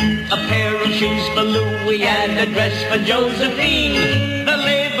 A pair of shoes for Louis and a dress for Josephine. The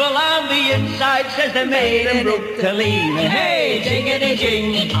label on the inside says they're made in Brooklyn. Hey, jiggity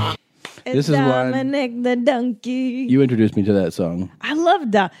jing. This is why Dominic the donkey. you introduced me to that song. I love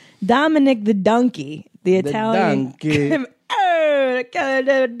Dominic the donkey, the Italian. Donkey. Oh,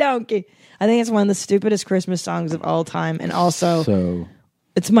 the donkey. I think it's one of the stupidest Christmas songs of all time, and also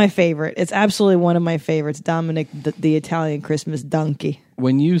it's my favorite. It's absolutely one of my favorites. Dominic the Italian Christmas donkey.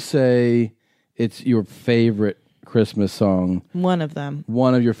 When you say it's your favorite Christmas song, One of them.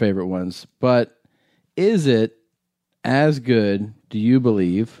 one of your favorite ones, but is it as good, do you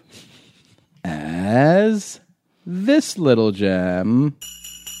believe, as this little gem?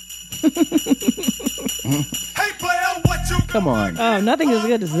 Hey, player, what you Come on. Oh, nothing as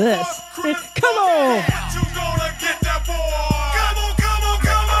good as this. Come on. What you gonna get that boy? Come on, come on,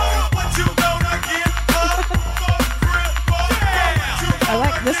 come on. What you gonna get for Christmas? I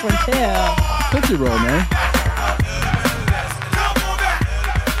like this one too. Tootsie Roll, man.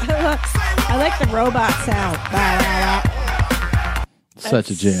 I like the robot sound. Such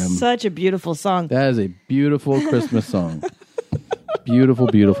a jam. Such a beautiful song. That is a beautiful Christmas song. Beautiful,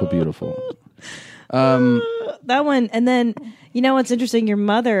 beautiful, beautiful. That one, and then you know what's interesting? Your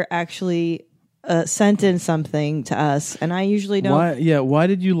mother actually sent in something to us, and I usually don't. Why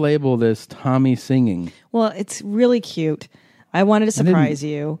did you label this Tommy singing? Well, it's really cute. I wanted to surprise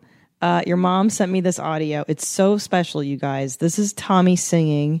you. Your mom sent me this audio. It's so special, you guys. This is Tommy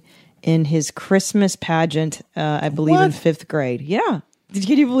singing in his Christmas pageant, I believe in 5th grade. Yeah.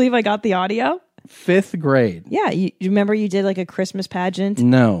 Can you believe I got the audio? 5th grade. Yeah. You remember you did like a Christmas pageant?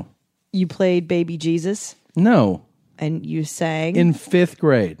 No. You played Baby Jesus? No. And you sang? In 5th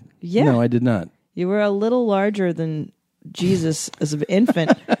grade. Yeah. No, I did not. You were a little larger than Jesus as an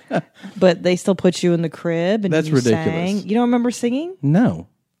infant, but they still put you in the crib and That's you ridiculous. sang. You don't remember singing? No.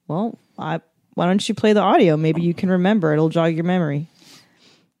 Well, why don't you play the audio? Maybe you can remember. It'll jog your memory.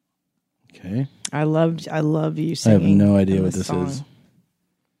 Okay. I love you I singing. have no idea in what this song. is.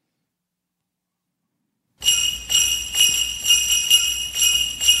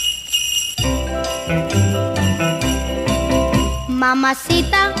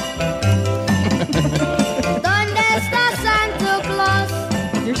 Mamacita, ¿dónde está Santa Claus?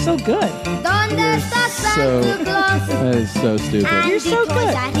 You're so good. ¿Dónde está Santa Claus? That is so stupid. And You're so he told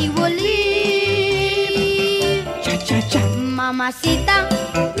good. that he will leave. Mamacita,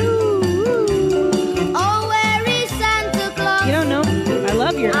 oh, where is Santa Claus? You don't know? I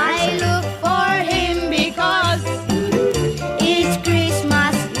love your I accent. look for him because it's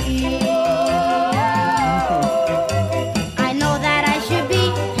Christmas Eve. I know that I should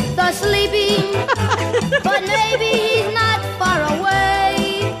be so sleepy, but maybe he's not far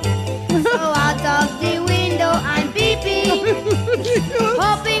away. So out of the window I'm peeping,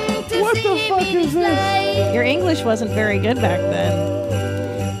 hoping to see him in his sleigh. Your English wasn't very good back then.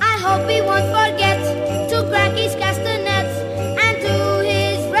 I hope he won't forget to crack his castanets and to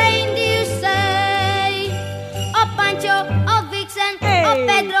his reindeer say, oh Pancho, oh Vixen, oh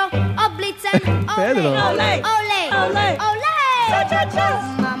Pedro, oh Blitzen, ole, Pedro. ole, ole, ole, ole.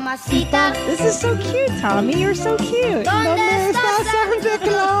 mamacita. This is so cute, Tommy. You're so cute. ¿Dónde está Santa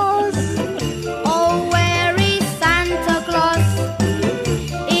Claus? Oh, where is Santa Claus?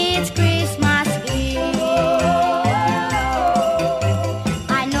 It's Christmas Eve.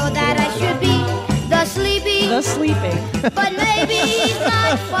 I know that I should be the sleeping, but maybe he's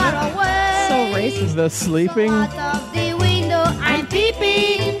not far away. So racist. The sleeping. Out of the window, I'm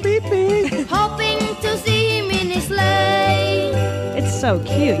peeping, hoping to see him in his sleigh. It's so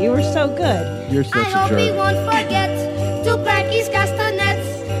cute. You were so good. You're such I a hope he jerk. won't forget to crack his castanets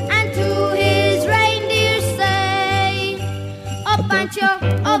and to his reindeer say, "Oh Pancho,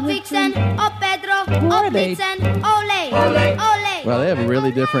 oh Vixen, oh Pedro, Who oh are they? Blitzen, ole, ole, ole." Well, they have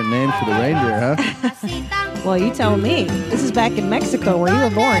really different names for the reindeer, huh? Well, you tell me. This is back in Mexico where you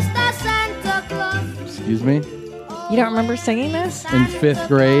were born. Excuse me? You don't remember singing this? In 5th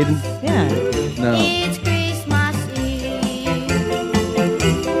grade? Yeah. No. It's Christmas Eve.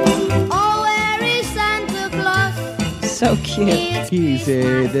 Oh, where is Santa Claus? So cute. He's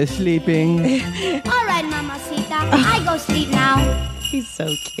the sleeping. All right, mamacita, I go sleep now. He's so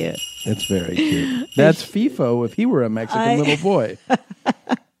cute. That's very cute. That's FIFO if he were a Mexican little boy.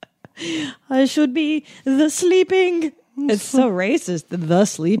 I should be the sleeping. It's so racist. The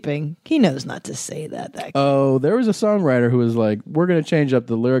sleeping. He knows not to say that. Oh, there was a songwriter who was like, we're going to change up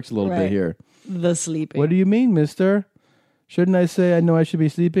the lyrics a little Right. bit here. The sleeping. What do you mean, mister? Shouldn't I say I know I should be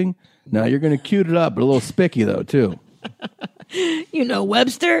sleeping? No, you're going to cute it up, but a little spicky, though, too. You know,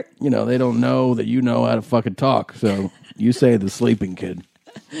 Webster? You know, they don't know that you know how to fucking talk, so you say the sleeping kid.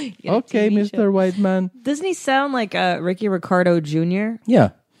 Okay, Mr. White Man. Doesn't he sound like Ricky Ricardo Jr.?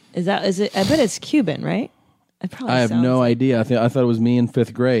 Yeah. Is it? I bet it's Cuban, right? It probably I have sounds no like- idea. I thought it was me in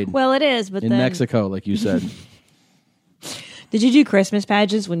 5th grade. Well, it is, but in then Mexico, like you said. Did you do Christmas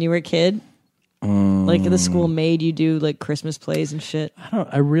pageants when you were a kid? Like the school made you do like Christmas plays and shit.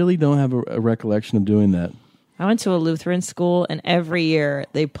 I really don't have a recollection of doing that. I went to a Lutheran school, and every year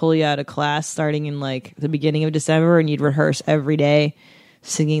they pull you out of class starting in like the beginning of December, and you'd rehearse every day,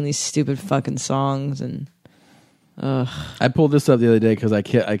 singing these stupid fucking songs. And I pulled this up the other day because I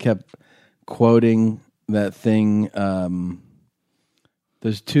kept quoting that thing.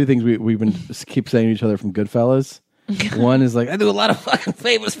 There's two things we've been keep saying to each other from Goodfellas. One is like, I do a lot of fucking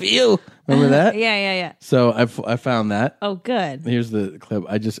favors for you. Remember that? yeah. So I found that. Oh, good. Here's the clip.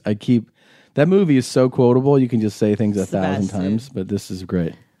 I keep that movie is so quotable. You can just say things It's the 1,000 best, times, but this is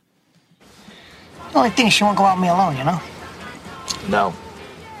great. The only thing is she won't go out with me alone, you know? No.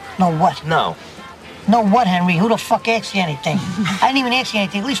 No what? No. No what, Henry? Who the fuck asked you anything? I didn't even ask you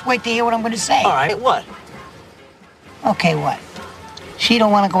anything. At least wait to hear what I'm going to say. All right, what? Okay, what? She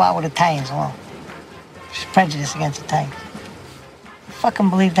don't want to go out with Italians alone. She's prejudiced against Italians. Fucking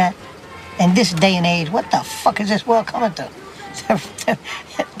believe that? In this day and age, what the fuck is this world coming to?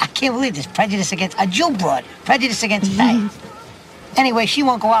 I can't believe this. Prejudice against a Jew broad. Prejudice against Italians. Anyway, she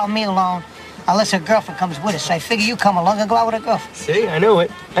won't go out with me alone unless her girlfriend comes with us. So I figure you come along and go out with her girlfriend. See, I knew it.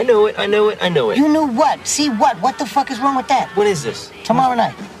 I knew it. You knew what? See what? What the fuck is wrong with that? When is this? Tomorrow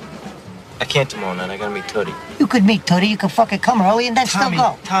night. I can't tomorrow night. I gotta meet Tootie. You could meet Tootie. You could fucking come early and then still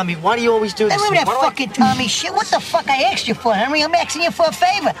go. Tommy, why do you always do Hey, this? remember that Why do I- fucking Tommy shit? What the fuck I asked you for, Henry? I'm asking you for a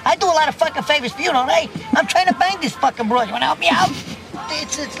favor. I do a lot of fucking favors for you, don't I? I'm trying to bang this fucking broad. You wanna help me out?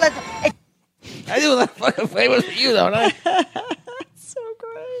 I do a lot of fucking favors for you, don't I? So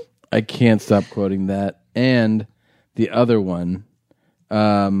great. I can't stop quoting that. And the other one,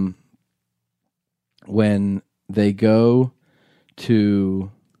 when they go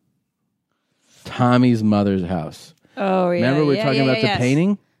to Tommy's mother's house. Oh, yeah. Remember we were talking about the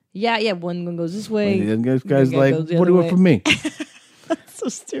painting? Yeah. One goes this way. And the guy's One guy like, goes the what do you other want from me? That's so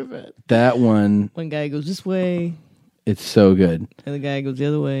stupid. That one, One guy goes this way, it's so good. and the guy goes the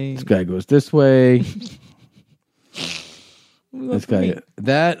other way. This guy goes this way. This guy.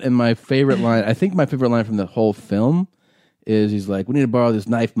 That and my favorite line, I think my favorite line from the whole film is he's like, we need to borrow this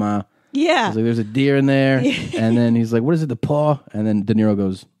knife, Ma. Yeah. He's like, there's a deer in there. And then he's like, what is it, the paw? And then De Niro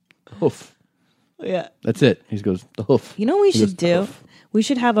goes, hoof. Yeah. That's it. He goes, the hoof. You know what we He goes, should do? We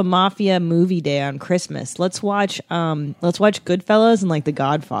should have a mafia movie day on Christmas. Let's watch Goodfellas and like The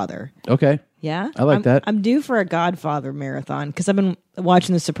Godfather. Okay. Yeah? I like that. I'm due for a Godfather marathon because I've been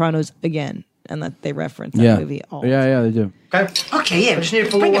watching The Sopranos again, and that they reference that movie all. Yeah, they do. Okay, yeah, just need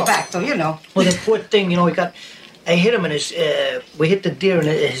it for bring a it while. back, though, you know. Well, the poor thing, I hit him in his, we hit the deer in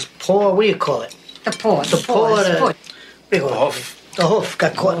his paw, what do you call it? The paw. The paw, his the foot. hoof. The hoof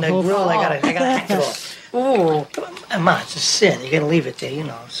got caught in the grill, I gotta take it off. Ooh. Ma, it's a sin, you gotta leave it there,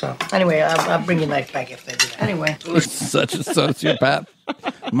 so. Anyway, I'll bring your knife back if they do that. Anyway. Such a sociopath.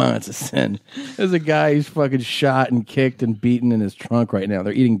 Mom, it's a sin. There's a guy who's fucking shot and kicked and beaten in his trunk right now.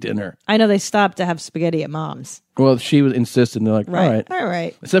 They're eating dinner. I know they stopped to have spaghetti at Mom's. Well, she was insistent. They're like, Right. all right. All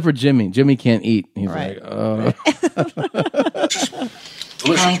right. Except for Jimmy. Jimmy can't eat. He's Right. like, oh.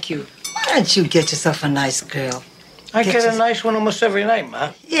 Thank you. Why don't you get yourself a nice girl? I get a nice one almost every night,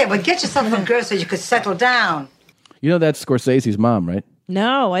 Ma. Yeah, but get yourself a girl so you could settle down. You know that's Scorsese's mom, right?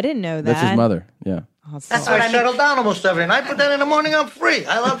 No, I didn't know that. That's his mother. Yeah. That's why I settle down almost every night, but then in the morning I'm free.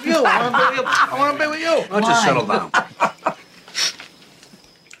 I love you. I want to be with you. Why don't you settle down?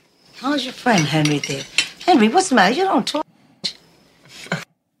 How's your friend Henry there? Henry, what's the matter? You don't talk.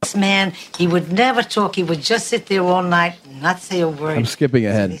 This man, he would never talk. He would just sit there all night and not say a word. I'm skipping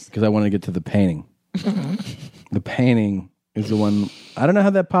ahead because I want to get to the painting. The painting is the one. I don't know how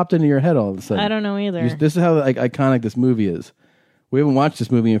that popped into your head all of a sudden. I don't know either. This is how like iconic this movie is. We haven't watched this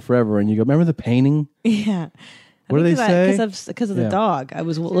movie in forever, and you go, remember the painting? Yeah. What do they say? Because of the Yeah. dog. I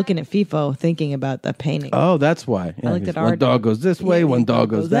was looking at FIFO thinking about the painting. Oh, that's why. Yeah, I looked 'cause at one our dog goes this way, one dog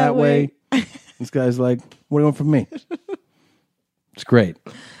goes that way. This guy's like, what do you want from me? It's great.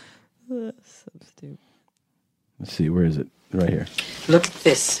 So stupid. Let's see, where is it? Right here. Look at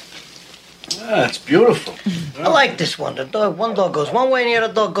this. Ah, it's beautiful. I like this one. One dog goes one way and the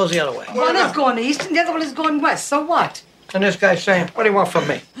other dog goes the other way. One is going east and the other one is going west. So what? And this guy's saying, what do you want from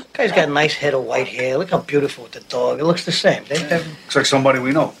me? Guy's got a nice head of white hair. Look how beautiful with the dog. It looks the same. Looks like somebody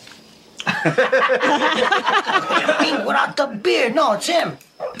we know. I mean, without the beard. No, it's him.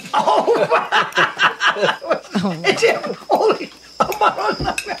 Oh, it's him. Holy.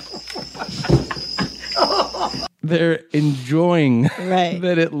 They're enjoying Right.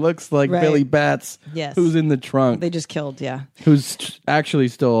 that it looks like Right. Billy Bats, Yes. who's in the trunk, They just killed, yeah. who's actually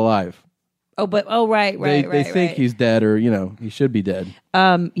still alive. Right. They think he's dead, or he should be dead.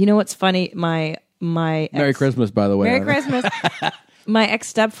 You know what's funny? My Merry Christmas, by the way. Merry Christmas. My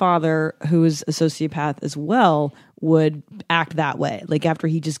ex-stepfather, who is a sociopath as well, would act that way. Like after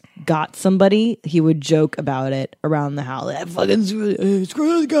he just got somebody, he would joke about it around the house. Like, fucking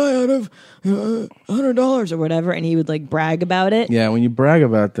screw this guy out of $100 or whatever, and he would like brag about it. Yeah, when you brag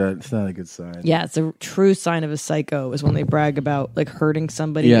about that, it's not a good sign. Yeah, it's a true sign of a psycho is when they brag about like hurting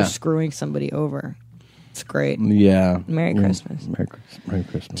somebody or screwing somebody over. It's great. Yeah. Merry Christmas. Merry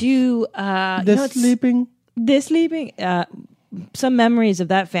Christmas. Do you sleeping? Some memories of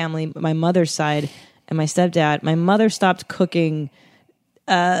that family, my mother's side and my stepdad. My mother stopped cooking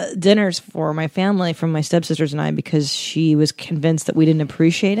dinners for my family from my stepsisters and I because she was convinced that we didn't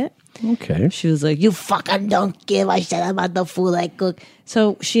appreciate it. Okay. She was like, you fucking don't give a shit about the food I cook.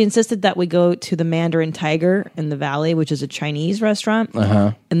 So she insisted that we go to the Mandarin Tiger in the Valley, which is a Chinese restaurant.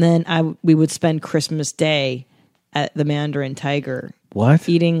 Uh-huh. And then we would spend Christmas Day at the Mandarin Tiger. What?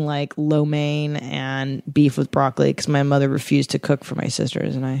 Eating like lo mein and beef with broccoli because my mother refused to cook for my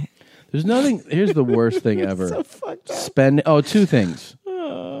sisters and I. There's nothing. Here's the worst thing ever. So fucked up. Two things.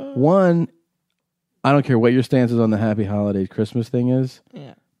 One, I don't care what your stance is on the Happy Holidays Christmas thing is.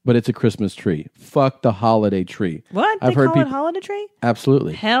 Yeah. But it's a Christmas tree. Fuck the holiday tree. What? I've They heard call people, it holiday tree?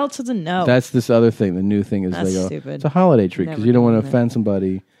 Absolutely. Hell to the no. That's this other thing. The new thing is That's they go, stupid. it's a holiday tree because Never you don't want done to that. offend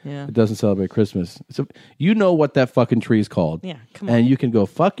somebody Yeah. that doesn't celebrate Christmas. So you know what that fucking tree is called. Yeah, come And you can go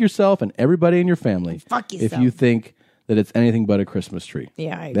fuck yourself and everybody in your family. Fuck if yourself. you think that it's anything but a Christmas tree.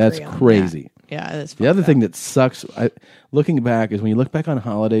 Yeah, I That's agree on crazy. that. Yeah, that's The other thing that sucks, looking back, is when you look back on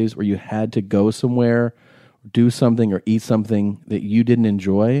holidays where you had to go somewhere, do something, or eat something that you didn't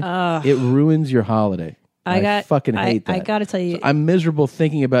enjoy. Ugh. It ruins your holiday. I fucking hate that. I got to tell you. So I'm miserable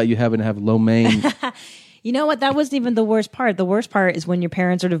thinking about you having to have lo mein. You know what? That wasn't even the worst part. The worst part is when your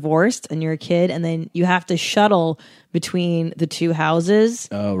parents are divorced and you're a kid and then you have to shuttle between the two houses.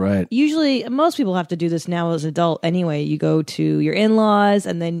 Oh, right. Usually, most people have to do this now as an adult anyway. You go to your in-laws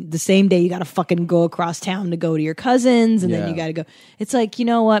and then the same day you got to fucking go across town to go to your cousins and then you got to go. It's like, you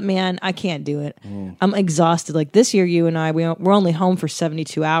know what, man? I can't do it. I'm exhausted. Like this year, you and I, we're only home for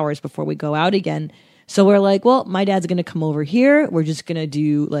 72 hours before we go out again. So we're like, well, my dad's going to come over here. We're just going to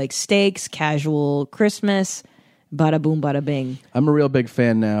do like steaks, casual Christmas, bada boom, bada bing. I'm a real big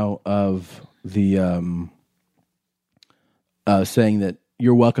fan now of the saying that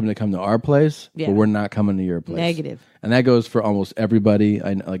you're welcome to come to our place, Yeah. but we're not coming to your place. Negative. And that goes for almost everybody.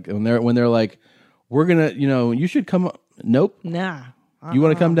 I like when they're like, we're gonna, you should come. Nope. Nah. You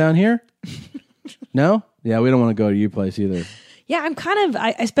want to come down here? No. Yeah, we don't want to go to your place either. Yeah,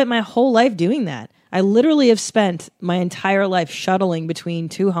 I spent my whole life doing that. I literally have spent my entire life shuttling between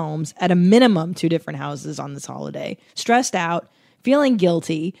two homes, at a minimum 2 different houses on this holiday, stressed out, feeling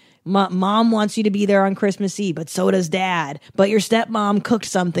guilty, Mom wants you to be there on Christmas Eve, but so does Dad. But your stepmom cooked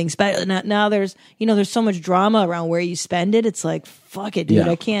something special. Now there's so much drama around where you spend it. It's like, fuck it, dude.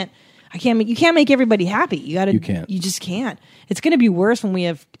 Yeah. I can't you can't make everybody happy. You can't. You just can't. It's going to be worse when we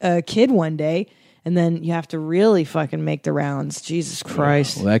have a kid one day, and then you have to really fucking make the rounds. Jesus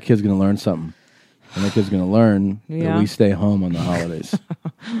Christ. Well, that kid's going to learn something. And that kid's going to learn that we stay home on the holidays.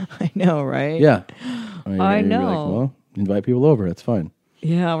 I know, right? Yeah. I You're know. like, well, invite people over. That's fine.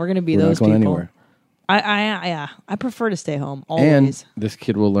 Yeah, we're going to be We're those not going people. anywhere. I prefer to stay home always. And this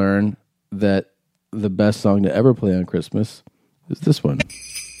kid will learn that the best song to ever play on Christmas is this one.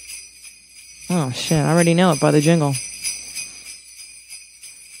 Oh shit, I already know it by the jingle.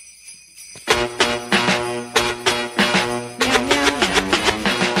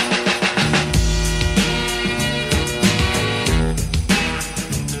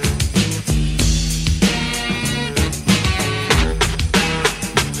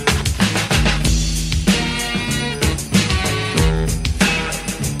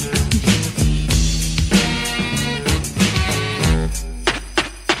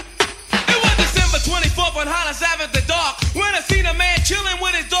 It was December 24th on Hollis Ave at the dark when I seen a man chilling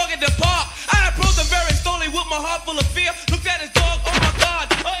with his dog at the park. I approached him very slowly with my heart full of fear. Looked at his dog, oh my God,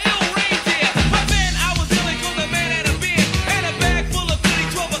 a ill reindeer. But then I was ill because the man had a beard and a bag full of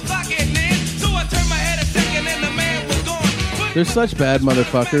goodies, 12 o'clock at night. So I turned my head a second and the man was gone. They're such bad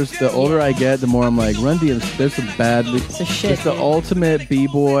motherfuckers. The older I get, the more I'm like, Run DMC, there's some bad. It's the ultimate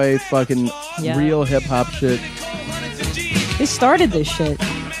B-boy, fucking Yeah. real hip-hop shit. They started this shit.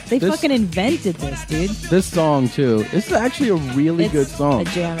 They This- fucking invented this, dude. This song, too. This is actually a really good song. A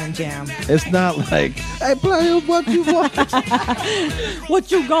jam and jam. It's not like, I play what you want.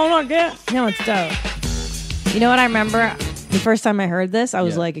 What you gonna get? No, it's dope. You know what I remember? The first time I heard this, I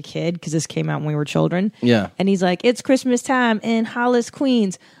was like a kid because this came out when we were children. Yeah. And he's like, it's Christmas time in Hollis,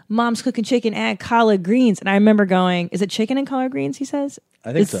 Queens. Mom's cooking chicken and collard greens. And I remember going, is it chicken and collard greens, he says?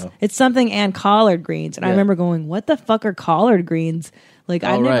 I think It's- so. It's something and collard greens. And I Yeah. remember going, what the fuck are collard greens? Like,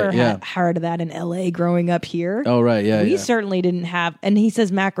 I Oh, never right, yeah. heard of that in LA growing up here. Oh, right, yeah, We yeah. certainly didn't have, and he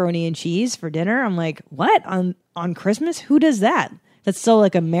says macaroni and cheese for dinner. I'm like, what? On Christmas? Who does that? That's so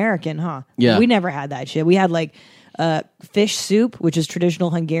like American, huh? Yeah. We never had that shit. We had like fish soup, which is traditional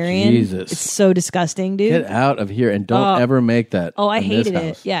Hungarian. Jesus. It's so disgusting, dude. Get out of here and don't Oh. ever make that. Oh, I in this hated it.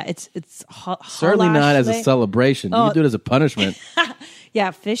 house. Yeah, it's Certainly not as a halash. celebration. Oh. You do it as a punishment.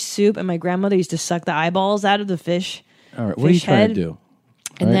 Yeah, fish soup, and my grandmother used to suck the eyeballs out of the fish. All right, what are you fish trying head. to do?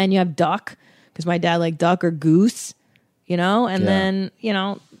 And Right? then you have duck, because my dad liked duck or goose, and Yeah. then,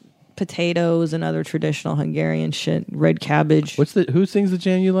 potatoes and other traditional Hungarian shit, red cabbage. Who sings the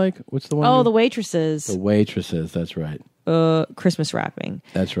jam you like? What's the one? Oh, the waitresses. The Waitresses. That's right. Christmas rapping.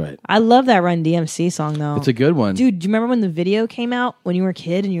 That's right. I love that Run DMC song though. It's a good one. Dude, do you remember when the video came out when you were a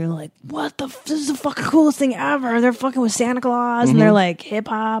kid and you were like, what this is the fucking coolest thing ever. They're fucking with Santa Claus and they're Mhm. like hip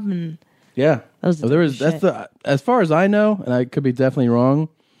hop and Yeah. That was the There was shit. as far as I know, and I could be definitely wrong,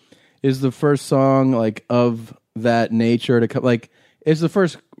 is the first song like of that nature to come like it's the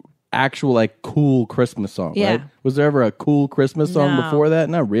first actual like cool Christmas song, Yeah. right? Was there ever a cool Christmas song No. before that?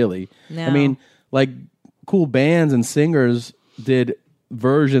 Not really. No. I mean, like cool bands and singers did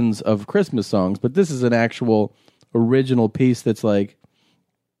versions of Christmas songs, but this is an actual original piece that's like,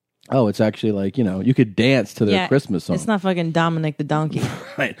 oh, it's actually like, you could dance to their Christmas song. It's not fucking Dominic the Donkey.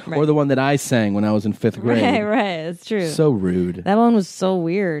 Right. Or the one that I sang when I was in 5th grade. Right, that's true. So rude. That one was so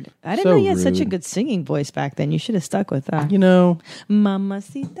weird. I didn't So know you had such a rude. good singing voice back then. You should have stuck with that.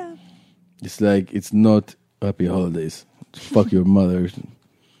 Mamacita. It's like, it's not happy holidays. Fuck your mother.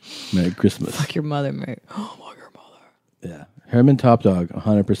 Merry Christmas. Fuck your mother, Mary. Yeah. Herman Top Dog,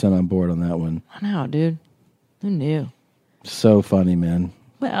 100% on board on that one. I know, dude. Who knew? So funny, man.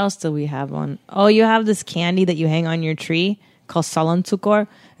 What else do we have on? Oh, you have this candy that you hang on your tree called salantukor.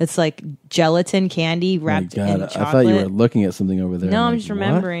 It's like gelatin candy wrapped My in God, chocolate. I thought you were looking at something over there. No, I'm like, just what?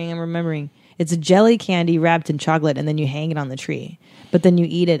 remembering. I'm remembering. It's a jelly candy wrapped in chocolate, and then you hang it on the tree. But then you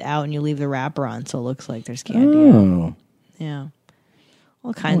eat it out, and you leave the wrapper on, so it looks like there's candy. Oh, Yeah,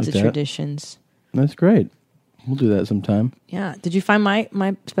 all kinds like of that. traditions. that's great. We'll do that sometime. Yeah. Did you find my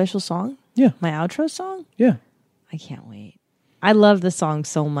special song? Yeah. My outro song? Yeah. I can't wait. I love the song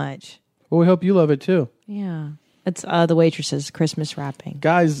so much. Well, we hope you love it too. Yeah. It's The Waitresses, Christmas rapping.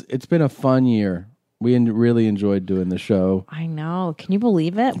 Guys, it's been a fun year. We really enjoyed doing the show. I know. Can you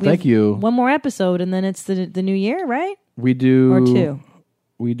believe it? We Thank have you. One more episode, and then it's the new year, right? We do Or two.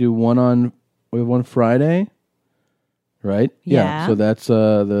 We do we have one Friday, right? Yeah. So that's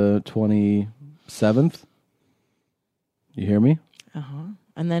the 27th. You hear me?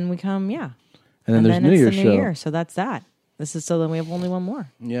 And then we come, yeah. And then there's New it's Year's the New show. Year, so that's that. This is so then we have only one more.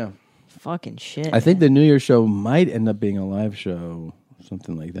 Yeah. Fucking shit. I think the New Year's show might end up being a live show,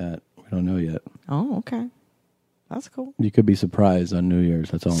 something like that. We don't know yet. Oh, okay. That's cool. You could be surprised on New Year's.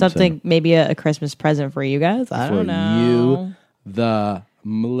 That's all I'm Something, saying. maybe a Christmas present for you guys. I don't know. You, the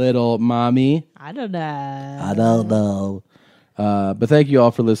little mommy. I don't know. I don't know. But thank you all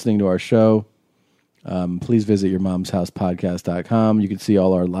for listening to our show. Please visit yourmomshousepodcast.com. You can see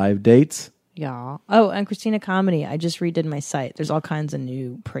all our live dates. Yeah. Oh, and Christina Comedy. I just redid my site. There's all kinds of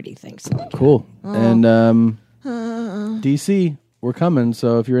new pretty things to look Cool. at. Oh. And DC, we're coming.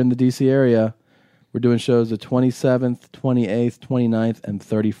 So if you're in the DC area, we're doing shows the 27th, 28th, 29th, and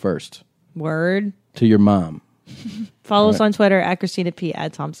 31st. Word. To your mom. Follow us All right. on Twitter at Christina P,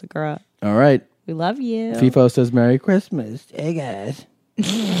 at Tom Segura. All right. We love you. FIFO says Merry Christmas. Hey, guys.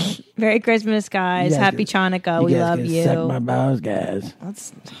 Merry Christmas, guys. You guys Happy Chanukah. We love you. Suck my balls, guys.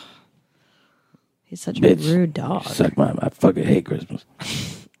 That's... He's such a Bitch, rude dog. Suck my... I fucking hate Christmas.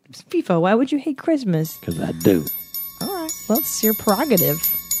 FIFO, why would you hate Christmas? Because I do. All right. Well, it's your prerogative.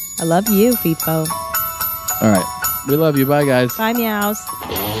 I love you, FIFO. All right. We love you. Bye, guys. Bye, meows.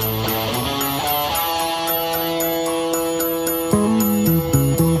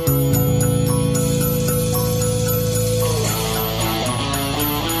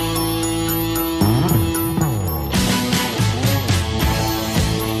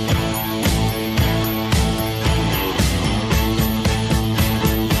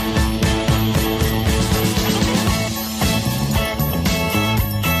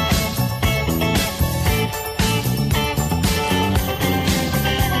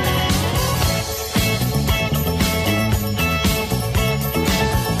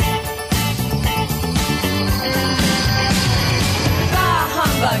 Bah,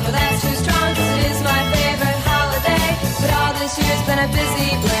 humbug, well that's too strong 'cause it is my favorite holiday. But all this year's been a busy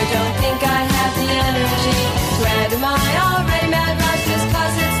blur, don't think I have the energy to add to my already mad rush just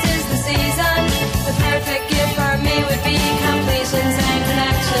 'cause it's 'tis the season. The perfect gift for me would be completions and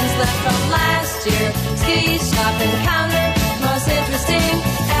connections left from last year. Ski shop and counter, most interesting,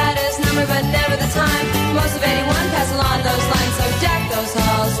 add his number but never the time. Most of 81 pass along those lines, so deck those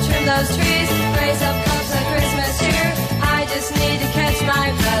halls, trim those trees, raise up cups of Christmas cheer. I just need to catch my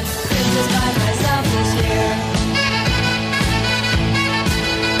breath. Christmas by myself this year.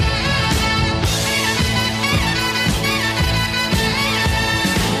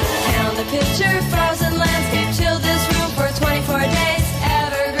 Count the picture, frozen landscape, chill this room for 24 days.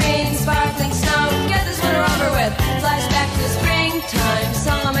 Evergreen, sparkling snow, get this winter over with. Flashback to springtime,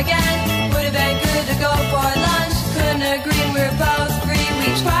 saw him again. Would have been good to go for lunch. Couldn't agree, we were both free. We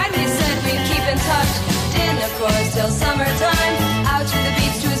tried, we said we'd keep in touch. Didn't, of course, till summertime. Out to the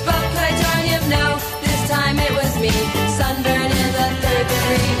beach to his boat, could I join him? No, this time it was me. Sunburn in the 3rd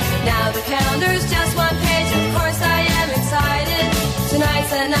degree. Now the calendar's just one page, of course I am excited. Tonight's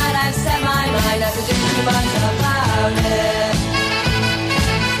the night I've set my mind not to do too much about it.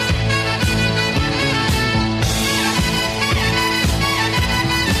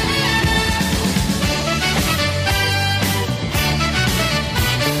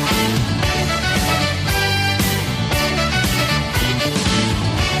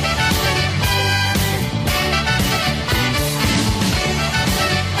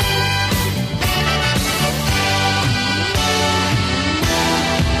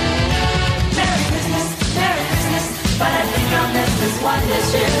 Merry Christmas, but I think I'll miss this one this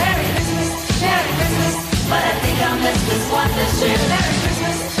year. Merry Christmas, but I think I'll miss this one this year.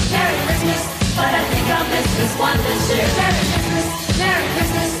 Merry Christmas, but I think I'll miss this one this year. Merry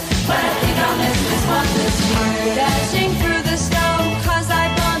Christmas, but I think I'll miss this one this year. Dashing through the snow, 'cause I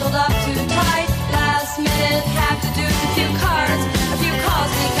bundled up too tight. Last minute, have to do a few cards, a few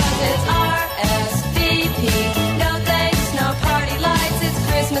calls because it's RSVP. No thanks, no party lights, it's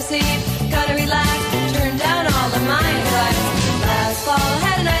Christmas Eve. Gotta relax, turn down all of my invites. Last fall,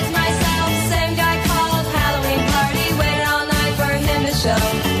 had a night to myself. Same guy called, Halloween party. Waited all night for him to show.